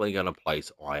actually going to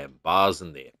place iron bars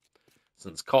in there.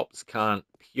 Since cops can't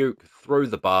puke through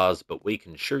the bars, but we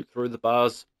can shoot through the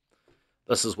bars,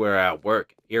 this is where our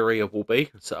work area will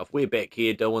be. So if we're back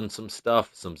here doing some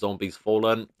stuff, some zombies fall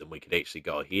in, then we could actually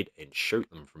go ahead and shoot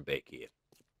them from back here.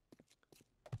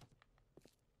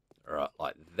 Alright,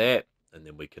 like that. And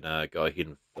then we can go ahead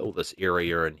and fill this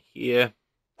area in here.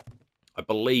 I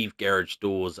believe garage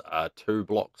doors are 2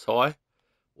 blocks high.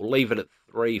 We'll leave it at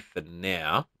 3 for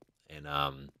now. And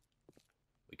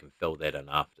we can fill that in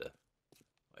after.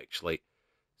 Actually,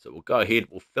 so we'll go ahead,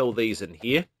 we'll fill these in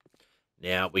here.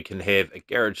 Now we can have a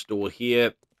garage door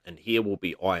here, and here will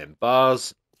be iron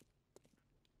bars.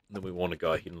 And then we want to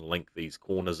go ahead and link these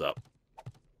corners up.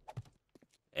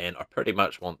 And I pretty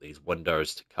much want these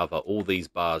windows to cover all these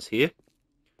bars here.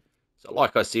 So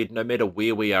like I said, no matter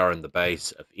where we are in the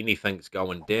base, if anything's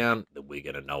going down, then we're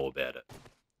going to know about it. I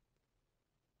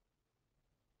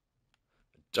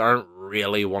don't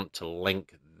really want to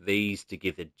link these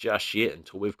together just yet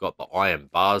until we've got the iron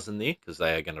bars in there, because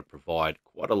they are going to provide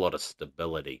quite a lot of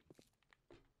stability.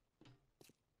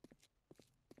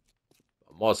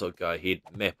 I might as well go ahead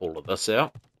and map all of this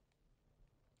out.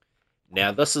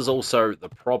 Now this is also the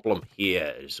problem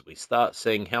here, is we start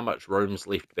seeing how much room's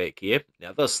left back here.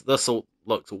 Now this all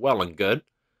looks well and good,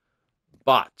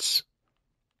 but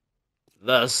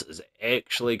this is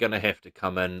actually going to have to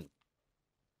come in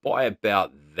by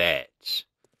about that.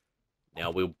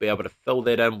 Now, we'll be able to fill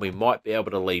that in. We might be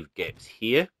able to leave gaps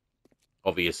here.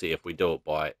 Obviously, if we do it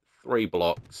by 3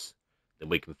 blocks, then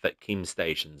we can fit chem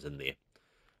stations in there.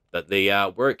 But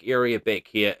the work area back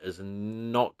here is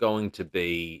not going to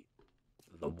be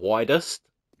the widest,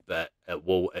 but it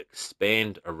will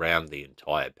expand around the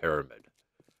entire pyramid.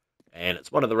 And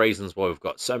it's one of the reasons why we've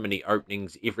got so many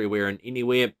openings everywhere and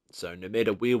anywhere. So no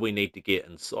matter where we need to get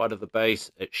inside of the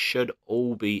base, it should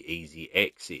all be easy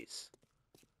access.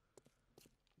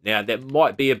 Now, that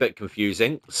might be a bit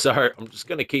confusing, so I'm just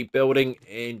going to keep building,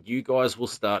 and you guys will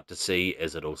start to see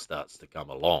as it all starts to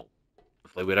come along.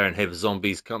 Hopefully we don't have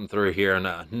zombies come through here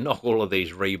and knock all of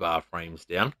these rebar frames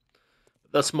down.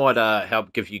 This might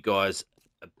help give you guys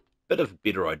a bit of a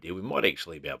better idea. We might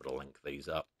actually be able to link these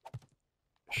up.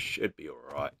 Should be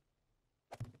alright.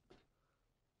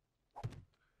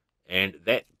 And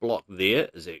that block there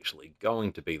is actually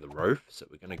going to be the roof, so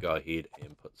we're going to go ahead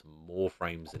and put some more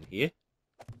frames in here.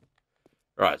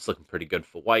 Right, it's looking pretty good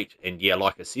for weight. And yeah,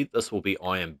 like I said, this will be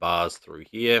iron bars through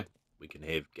here. We can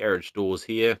have garage doors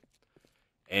here.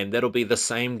 And that'll be the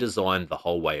same design the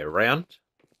whole way around.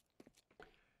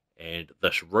 And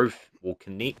this roof will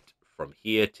connect from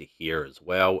here to here as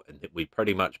well. And we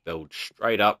pretty much build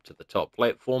straight up to the top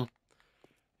platform.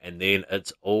 And then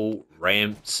it's all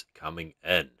ramps coming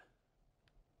in.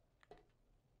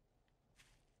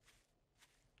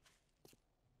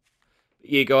 But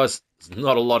yeah, guys, there's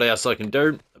not a lot else I can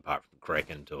do apart from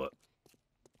crack into it.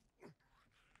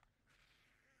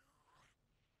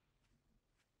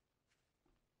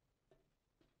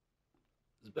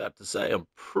 I was about to say, I'm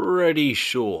pretty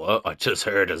sure I just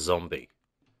heard a zombie.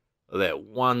 That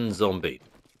one zombie.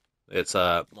 That's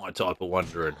my type of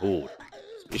wonder and horde,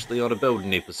 especially on a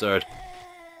building episode.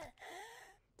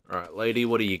 Alright, lady,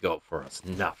 what do you got for us?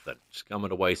 Nothing. Just coming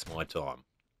to waste my time.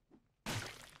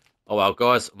 Oh well,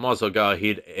 guys, might as well go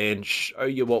ahead and show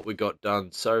you what we got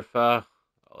done so far.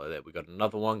 Oh, that we got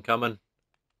another one coming.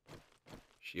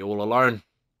 She all alone.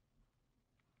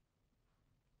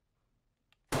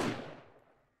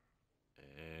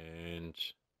 And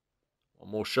one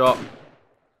more shot.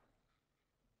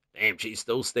 Damn, she's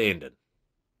still standing.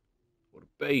 What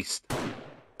a beast.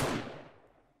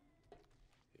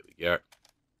 go.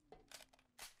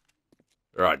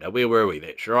 Right, now where were we?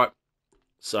 That's right.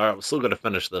 So I'm still going to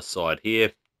finish this side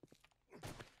here.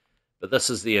 But this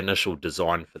is the initial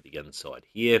design for the inside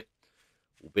here.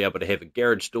 We'll be able to have a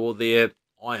garage door there,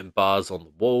 iron bars on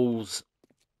the walls,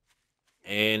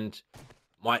 and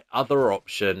my other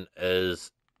option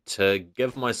is to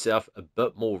give myself a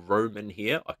bit more room in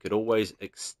here. I could always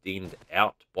extend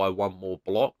out by one more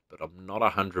block, but I'm not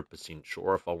 100%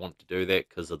 sure if I want to do that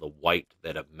because of the weight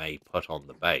that it may put on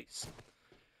the base.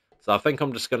 So I think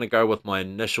I'm just going to go with my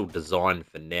initial design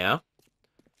for now.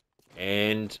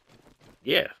 And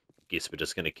yeah, guess we're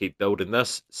just going to keep building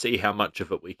this, see how much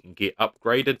of it we can get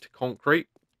upgraded to concrete.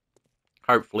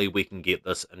 Hopefully we can get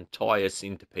this entire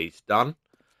centerpiece done.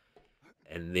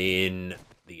 And then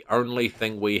the only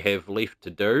thing we have left to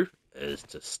do is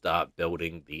to start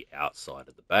building the outside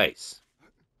of the base.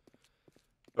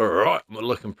 Alright, we're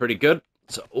looking pretty good.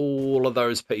 So all of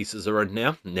those pieces are in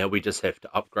now. Now we just have to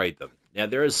upgrade them. Now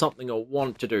there is something I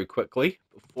want to do quickly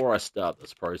before I start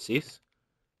this process.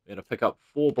 I'm going to pick up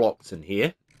 4 blocks in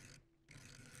here.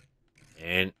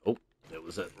 And, oh, that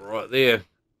was it right there.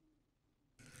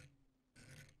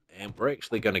 And we're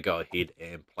actually going to go ahead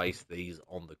and place these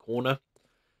on the corner.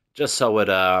 Just so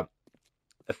it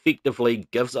effectively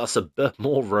gives us a bit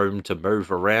more room to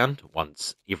move around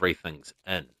once everything's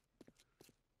in.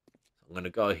 So I'm going to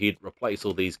go ahead and replace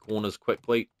all these corners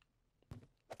quickly.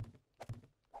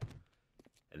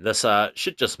 And this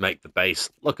should just make the base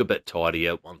look a bit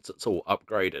tidier once it's all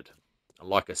upgraded. And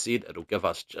like I said, it'll give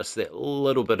us just that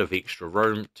little bit of extra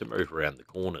room to move around the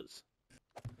corners.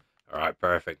 Alright,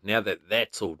 perfect. Now that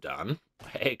that's all done,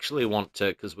 I actually want to,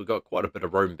 because we've got quite a bit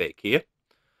of room back here,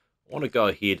 I want to go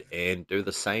ahead and do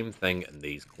the same thing in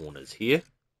these corners here.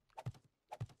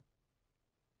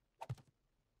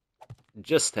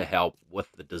 Just to help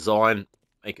with the design,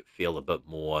 make it feel a bit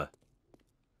more,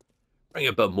 bring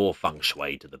a bit more feng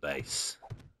shui to the base.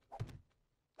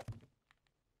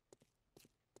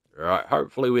 Right,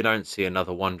 hopefully we don't see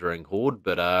another wandering horde,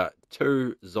 but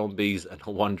 2 zombies and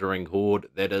a wandering horde,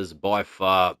 that is by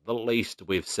far the least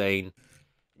we've seen.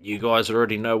 You guys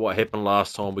already know what happened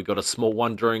last time we got a small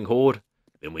wandering horde,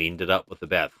 then we ended up with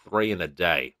about 3 in a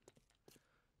day.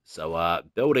 So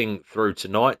building through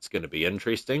tonight's going to be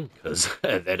interesting, because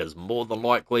that is more than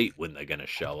likely when they're going to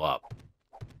show up.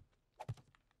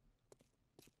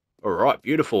 Alright,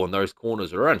 beautiful, and those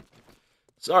corners are in.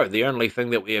 So, the only thing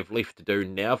that we have left to do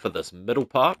now for this middle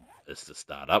part is to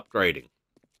start upgrading.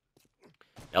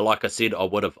 Now, like I said, I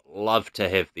would have loved to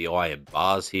have the iron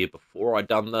bars here before I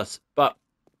done this, but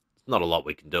there's not a lot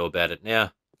we can do about it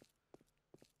now.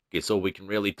 Guess all we can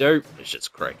really do is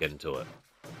just crack into it.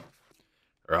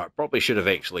 Alright, probably should have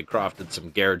actually crafted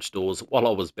some garage doors while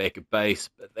I was back at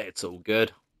base, but that's all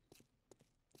good.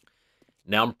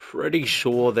 Now, I'm pretty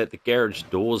sure that the garage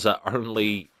doors are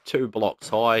only 2 blocks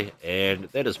high, and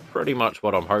that is pretty much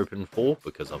what I'm hoping for,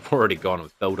 because I've already gone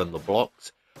and filled in the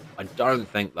blocks. I don't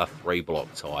think they're 3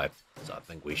 blocks high, so I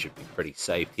think we should be pretty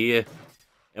safe here.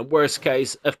 And worst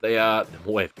case, if they are, then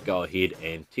we'll have to go ahead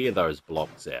and tear those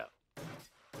blocks out.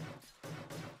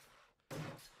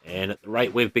 And at the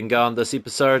rate we've been going this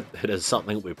episode, it is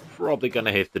something we're probably going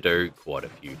to have to do quite a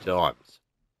few times.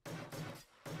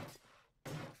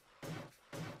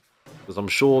 Because I'm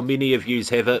sure many of yous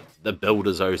have it, the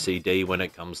builder's OCD when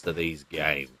it comes to these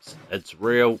games. It's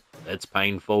real, it's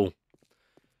painful,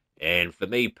 and for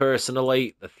me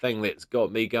personally, the thing that's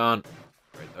got me going,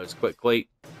 break those quickly,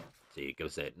 see it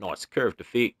gives that nice curved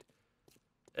effect,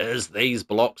 is these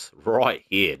blocks right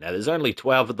here. Now there's only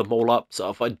 12 of them all up, so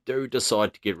if I do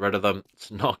decide to get rid of them, it's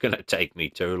not going to take me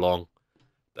too long.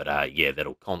 But yeah,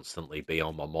 that'll constantly be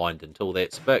on my mind until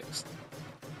that's fixed.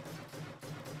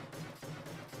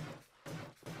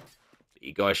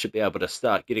 You guys should be able to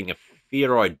start getting a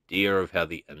fair idea of how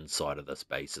the inside of this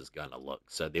base is going to look.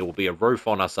 So there will be a roof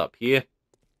on us up here.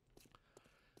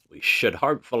 We should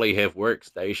hopefully have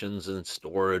workstations and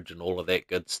storage and all of that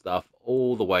good stuff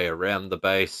all the way around the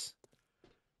base.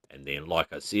 And then,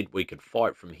 like I said, we could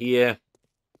fight from here.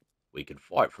 We could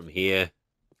fight from here.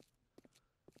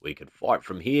 We could fight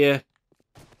from here.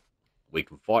 We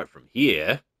can fight from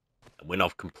here. And when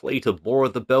I've completed more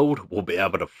of the build, we'll be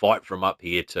able to fight from up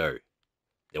here too.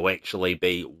 There'll actually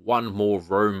be one more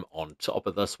room on top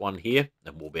of this one here,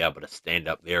 and we'll be able to stand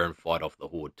up there and fight off the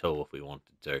horde too if we wanted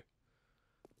to.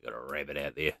 Got a rabbit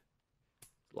out there.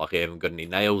 Lucky I haven't got any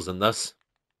nails in this.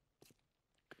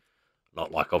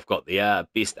 Not like I've got the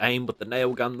best aim with the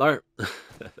nail gun though.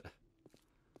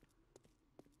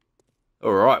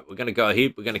 Alright, we're going to go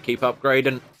ahead. We're going to keep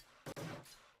upgrading.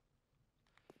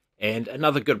 And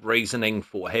another good reasoning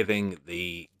for having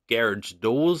the garage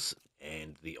doors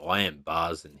and the iron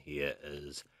bars in here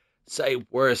is, say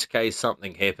worst case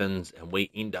something happens and we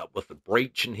end up with a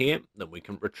breach in here, then we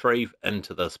can retrieve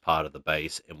into this part of the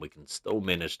base and we can still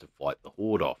manage to fight the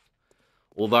horde off.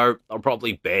 Although they'll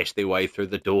probably bash their way through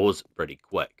the doors pretty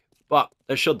quick, but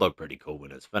they should look pretty cool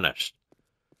when it's finished.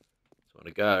 So I'm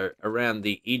going to go around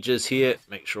the edges here,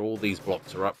 make sure all these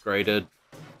blocks are upgraded.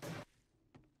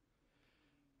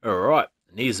 Alright,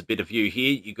 and here's a better view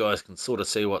here. You guys can sort of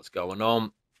see what's going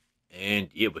on. And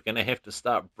yeah, we're going to have to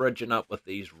start bridging up with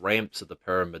these ramps of the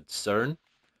pyramid soon.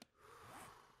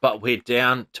 But we're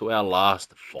down to our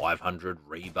last 500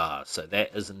 rebars, so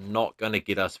that is not going to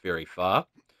get us very far.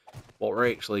 What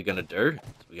we're actually going to do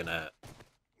is we're going to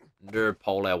nerd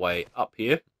pole our way up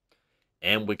here.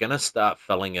 And we're going to start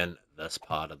filling in this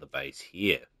part of the base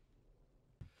here.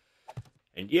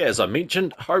 And yeah, as I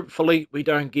mentioned, hopefully we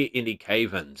don't get any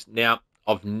cave-ins. Now,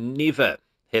 I've never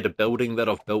had a building that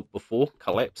I've built before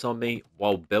collapse on me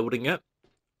while building it.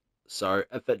 So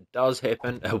if it does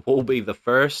happen, it will be the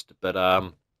first. But,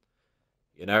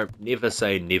 you know, never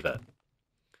say never.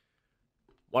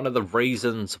 One of the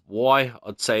reasons why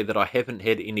I'd say that I haven't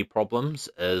had any problems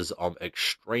is I'm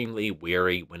extremely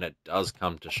wary when it does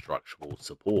come to structural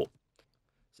support.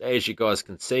 So as you guys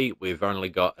can see, we've only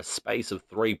got a space of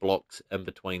 3 blocks in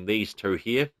between these two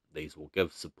here. These will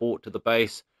give support to the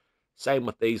base. Same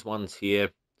with these ones here.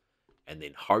 And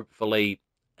then hopefully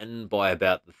in by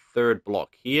about the 3rd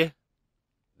block here,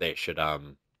 that should, oh,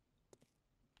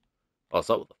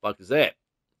 so what the fuck is that?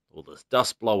 All this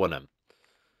dust blowing in.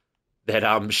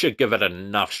 That should give it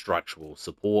enough structural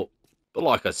support. But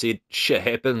like I said, shit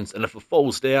happens, and if it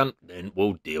falls down, then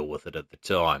we'll deal with it at the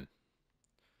time.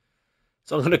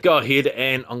 So I'm going to go ahead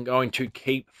and I'm going to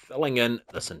keep filling in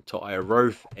this entire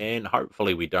roof, and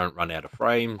hopefully we don't run out of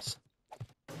frames.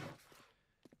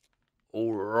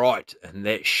 Alright, and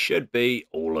that should be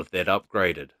all of that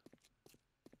upgraded.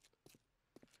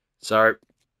 So,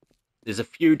 there's a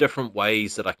few different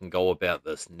ways that I can go about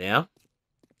this now.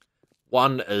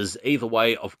 One is either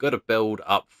way, I've got to build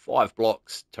up 5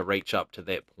 blocks to reach up to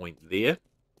that point there.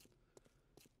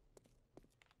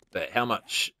 But how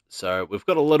much? So we've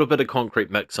got a little bit of concrete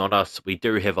mix on us. We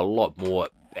do have a lot more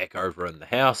back over in the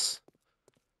house.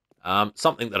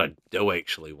 Something that I do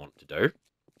actually want to do.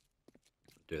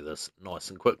 Do this nice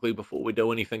and quickly before we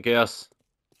do anything else.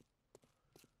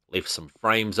 Left some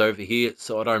frames over here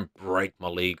so I don't break my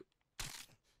leg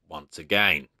once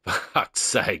again. Fuck's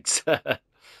sakes.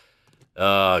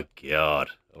 Oh, God.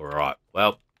 Alright,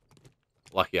 well,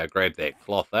 lucky I grabbed that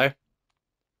cloth, eh?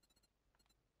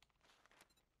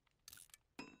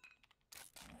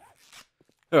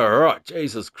 Alright,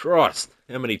 Jesus Christ.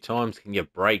 How many times can you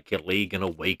break your leg in a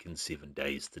week and 7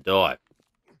 days to die?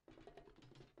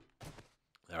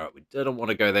 Alright, we didn't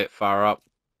want to go that far up.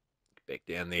 Back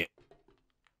down there.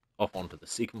 Off onto the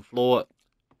 2nd floor.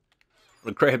 I'm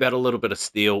going to grab out a little bit of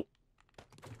steel.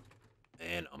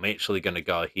 And I'm actually going to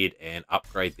go ahead and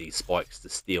upgrade these spikes to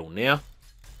steel now.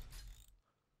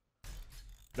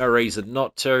 No reason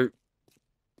not to.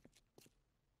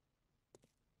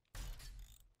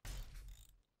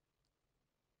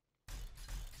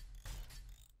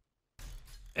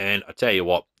 And I tell you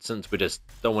what, since we're just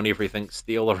doing everything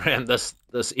steel around this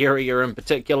area in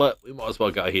particular, we might as well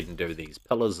go ahead and do these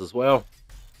pillars as well.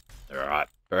 Alright,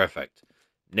 perfect.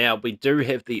 Now, we do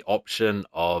have the option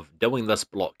of doing this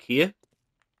block here,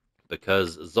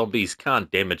 because zombies can't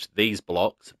damage these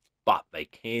blocks, but they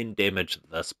can damage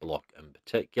this block in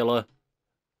particular.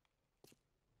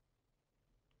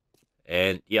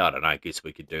 And yeah, I don't know, I guess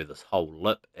we could do this whole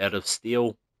lip out of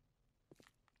steel.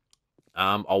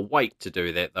 I'll wait to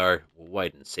do that though. We'll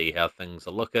wait and see how things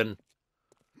are looking.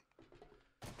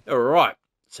 Alright,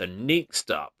 so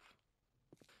next up.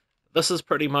 This is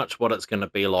pretty much what it's going to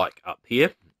be like up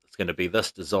here. It's going to be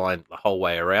this design the whole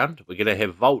way around. We're going to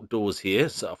have vault doors here,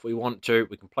 so if we want to,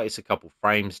 we can place a couple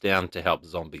frames down to help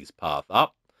zombies path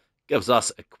up. Gives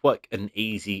us a quick and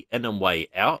easy in and way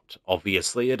out.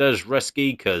 Obviously, it is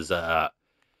risky because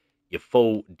you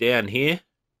fall down here,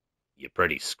 you're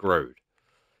pretty screwed.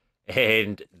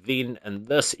 And then in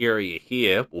this area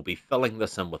here, we'll be filling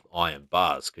this in with iron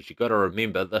bars, because you've got to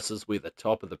remember, this is where the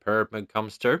top of the pyramid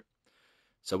comes to.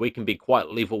 So we can be quite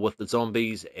level with the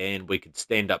zombies, and we could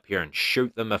stand up here and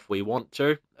shoot them if we want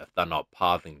to, if they're not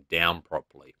pathing down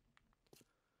properly.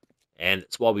 And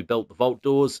it's why we built the vault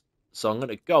doors. So I'm going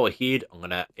to go ahead, I'm going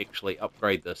to actually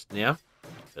upgrade this now,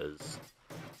 because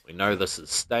we know this is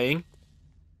staying.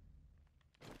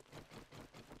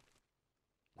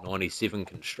 97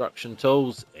 construction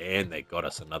tools, and they got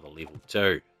us another level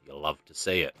 2. You'll love to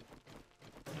see it.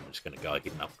 I'm just going to go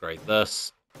ahead and upgrade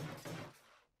this.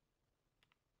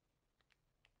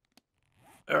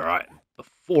 Alright,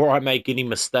 before I make any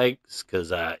mistakes,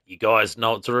 because you guys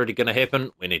know it's already going to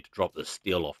happen, we need to drop this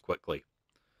steel off quickly.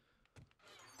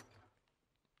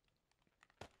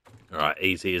 Alright,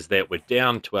 easy as that. We're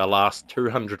down to our last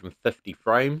 250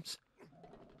 frames.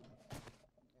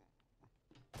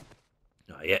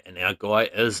 Oh yeah, and our guy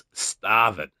is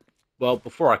starving. Well,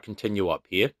 before I continue up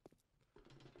here,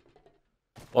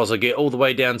 whilst I get all the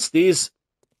way downstairs,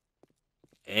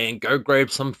 and go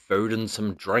grab some food and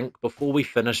some drink before we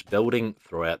finish building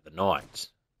throughout the night.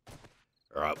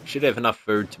 Alright, we should have enough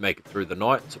food to make it through the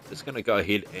night, so we're just going to go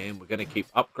ahead and we're going to keep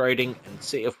upgrading and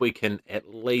see if we can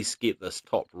at least get this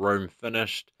top room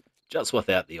finished just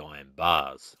without the iron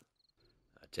bars.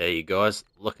 I tell you guys,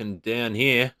 looking down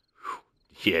here,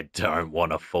 you don't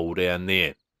want to fall down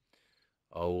there.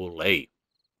 Holy.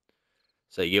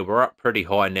 So yeah, we're up pretty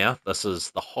high now. This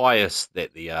is the highest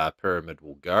that the pyramid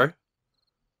will go.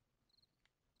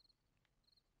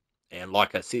 And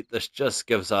like I said, this just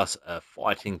gives us a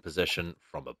fighting position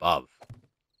from above.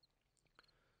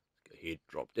 Go ahead,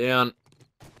 drop down.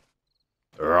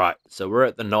 Alright, so we're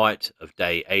at the night of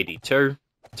day 82.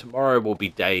 Tomorrow will be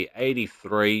day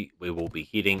 83. We will be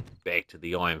heading back to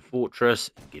the Iron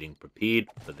Fortress and getting prepared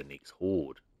for the next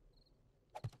horde.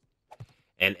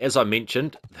 And as I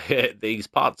mentioned, these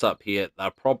parts up here, they're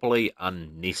probably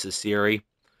unnecessary.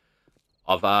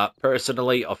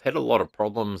 Personally, I've had a lot of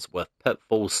problems with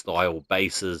pitfall-style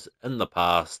bases in the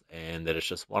past, and that is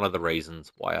just one of the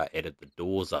reasons why I added the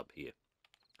doors up here.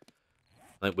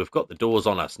 I think we've got the doors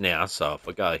on us now, so if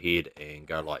I go ahead and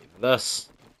go like this,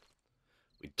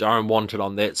 we don't want it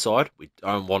on that side. We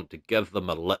don't want to give them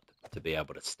a lip to be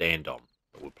able to stand on.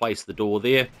 But we'll place the door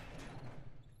there.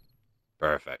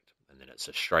 Perfect. And then it's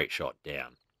a straight shot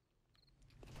down.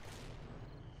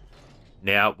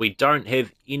 Now, we don't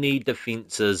have any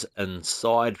defenses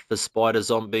inside for spider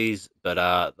zombies, but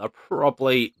they're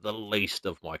probably the least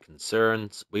of my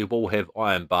concerns. We will have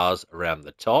iron bars around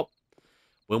the top.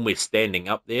 When we're standing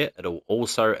up there, it'll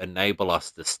also enable us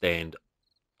to stand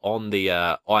on the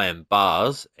iron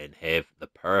bars and have the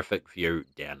perfect view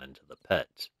down into the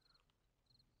pit.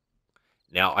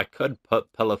 Now, I could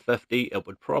put pillar 50. It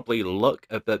would probably look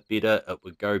a bit better. It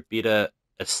would go better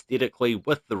aesthetically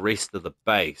with the rest of the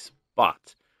base.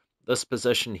 But this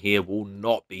position here will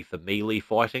not be for melee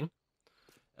fighting.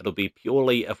 It'll be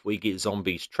purely if we get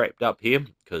zombies trapped up here,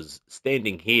 because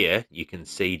standing here, you can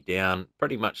see down,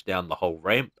 pretty much down the whole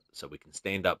ramp, so we can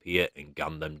stand up here and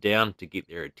gun them down to get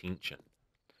their attention.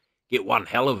 Get one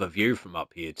hell of a view from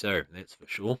up here too, that's for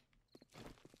sure.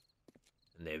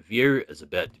 And their view is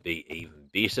about to be even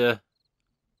better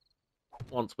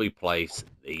once we place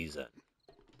these in.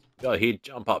 Go ahead,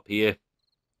 jump up here.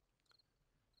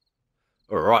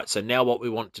 Alright, so now what we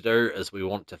want to do is we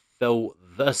want to fill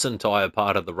this entire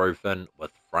part of the roof in with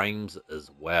frames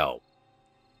as well.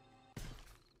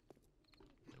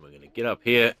 And we're going to get up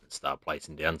here and start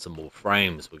placing down some more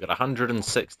frames. We've got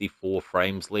 164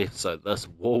 frames left, so this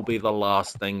will be the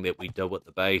last thing that we do at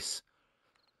the base.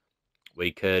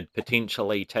 We could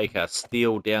potentially take our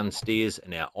steel downstairs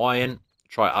and our iron,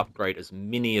 try upgrade as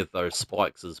many of those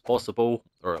spikes as possible,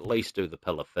 or at least do the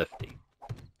pillar 50.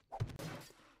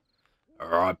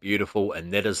 Alright, beautiful,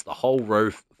 and that is the whole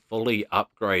roof fully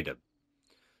upgraded.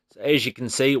 So as you can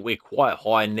see, we're quite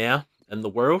high now in the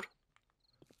world.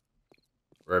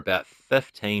 We're about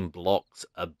 15 blocks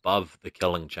above the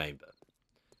killing chamber.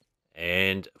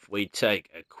 And if we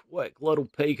take a quick little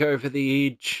peek over the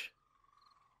edge,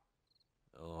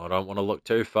 I don't want to look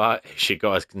too far. As you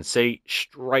guys can see,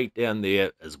 straight down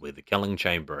there is where the killing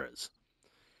chamber is.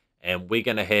 And we're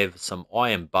going to have some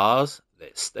iron bars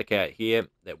that stick out here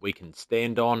that we can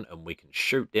stand on and we can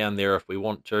shoot down there if we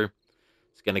want to.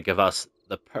 It's going to give us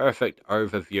the perfect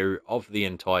overview of the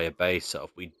entire base. So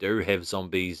if we do have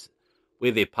zombies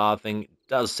where their pathing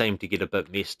does seem to get a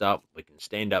bit messed up, we can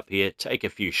stand up here, take a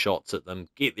few shots at them,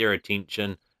 get their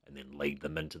attention, and then lead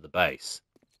them into the base.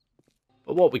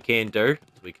 But what we can do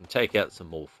is we can take out some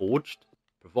more forged,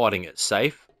 providing it's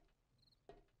safe.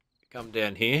 Come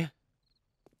down here.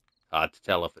 Hard to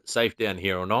tell if it's safe down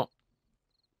here or not.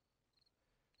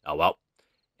 Oh well.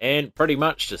 And pretty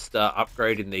much just start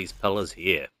upgrading these pillars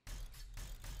here.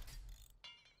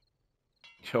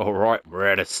 Alright, we're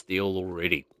out of steel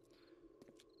already.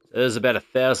 So there's about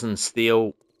 1,000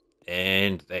 steel,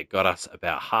 and that got us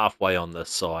about halfway on this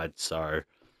side, so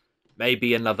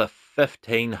maybe another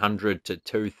 1,500 to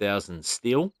 2,000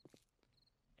 steel,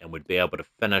 and we'd be able to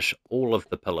finish all of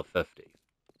the pillar 50.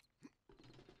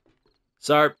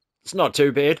 So, it's not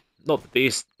too bad. Not the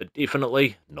best, but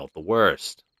definitely not the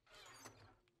worst.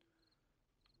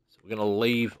 So we're going to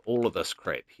leave all of this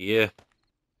crap here.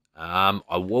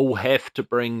 I will have to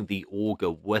bring the auger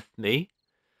with me.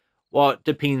 Well, it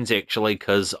depends actually,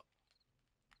 because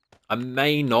I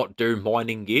may not do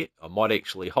mining yet. I might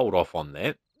actually hold off on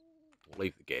that. We'll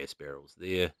leave the gas barrels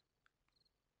there.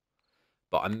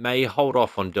 But I may hold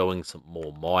off on doing some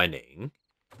more mining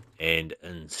and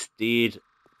instead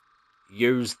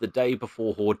use the day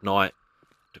before Horde Night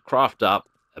to craft up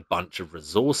a bunch of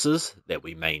resources that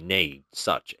we may need,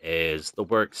 such as the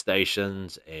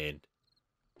workstations, and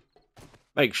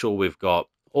make sure we've got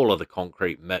all of the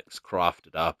concrete mix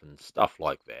crafted up and stuff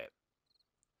like that.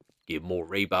 Get more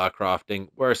rebar crafting.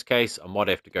 Worst case, I might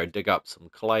have to go dig up some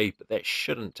clay, but that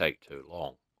shouldn't take too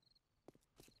long.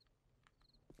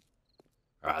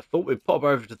 Alright, I thought we'd pop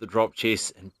over to the drop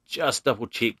chest and just double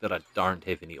check that I don't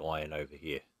have any iron over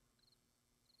here.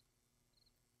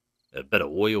 A bit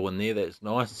of oil in there, that's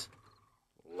nice.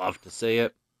 Love to see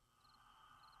it.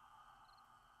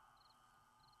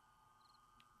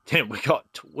 Damn, we got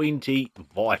 20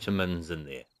 vitamins in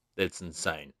there. That's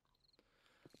insane.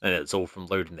 And it's all from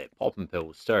looting that popping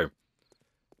pills too.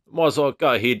 Might as well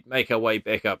go ahead, make our way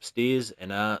back upstairs,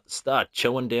 and start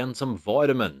chewing down some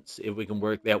vitamins. If we can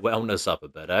work that wellness up a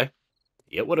bit, eh?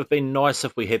 Yeah, it would have been nice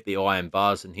if we had the iron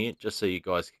bars in here, just so you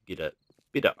guys could get a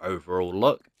better overall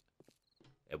look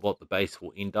at what the base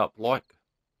will end up like.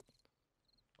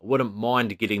 I wouldn't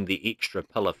mind getting the extra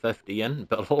pillar 50 in,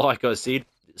 but like I said,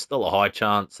 there's still a high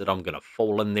chance that I'm going to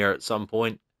fall in there at some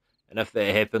point. And if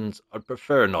that happens, I'd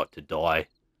prefer not to die.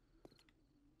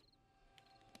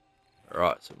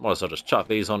 Alright, so might as well just chuck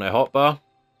these on our hotbar.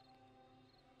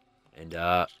 And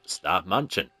start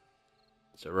munching.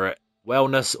 So we're at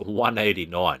wellness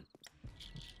 189.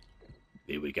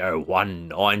 There we go,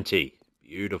 190.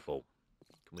 Beautiful.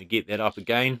 Can we get that up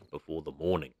again before the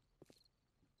morning?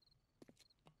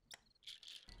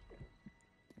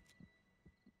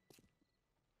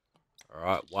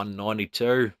 Alright,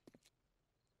 192.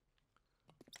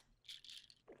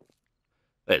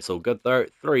 That's all good though.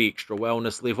 3 extra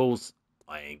wellness levels.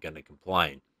 I ain't going to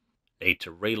complain. Need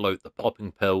to reload the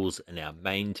popping pills in our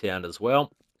main town as well,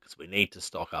 because we need to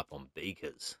stock up on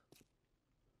beakers.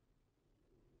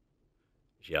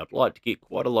 Yeah, I'd like to get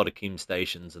quite a lot of chem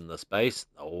stations in this base.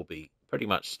 They'll all be pretty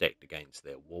much stacked against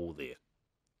that wall there.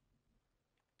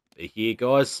 But here,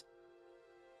 guys,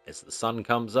 as the sun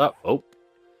comes up... Oh,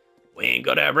 we ain't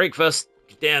got our breakfast.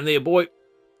 Get down there, boy.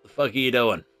 The fuck are you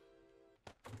doing?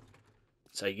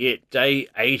 So, yeah, day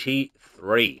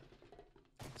 83.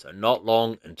 So, not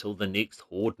long until the next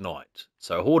Horde Night.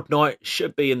 So, Horde Night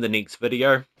should be in the next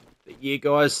video. But, yeah,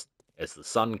 guys, as the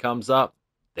sun comes up,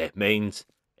 that means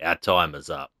our time is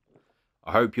up.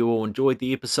 I hope you all enjoyed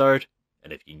the episode.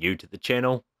 And if you're new to the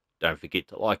channel, don't forget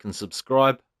to like and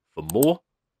subscribe for more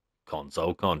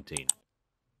console content.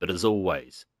 But as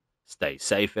always, stay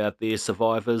safe out there,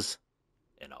 survivors,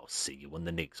 and I'll see you in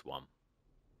the next one.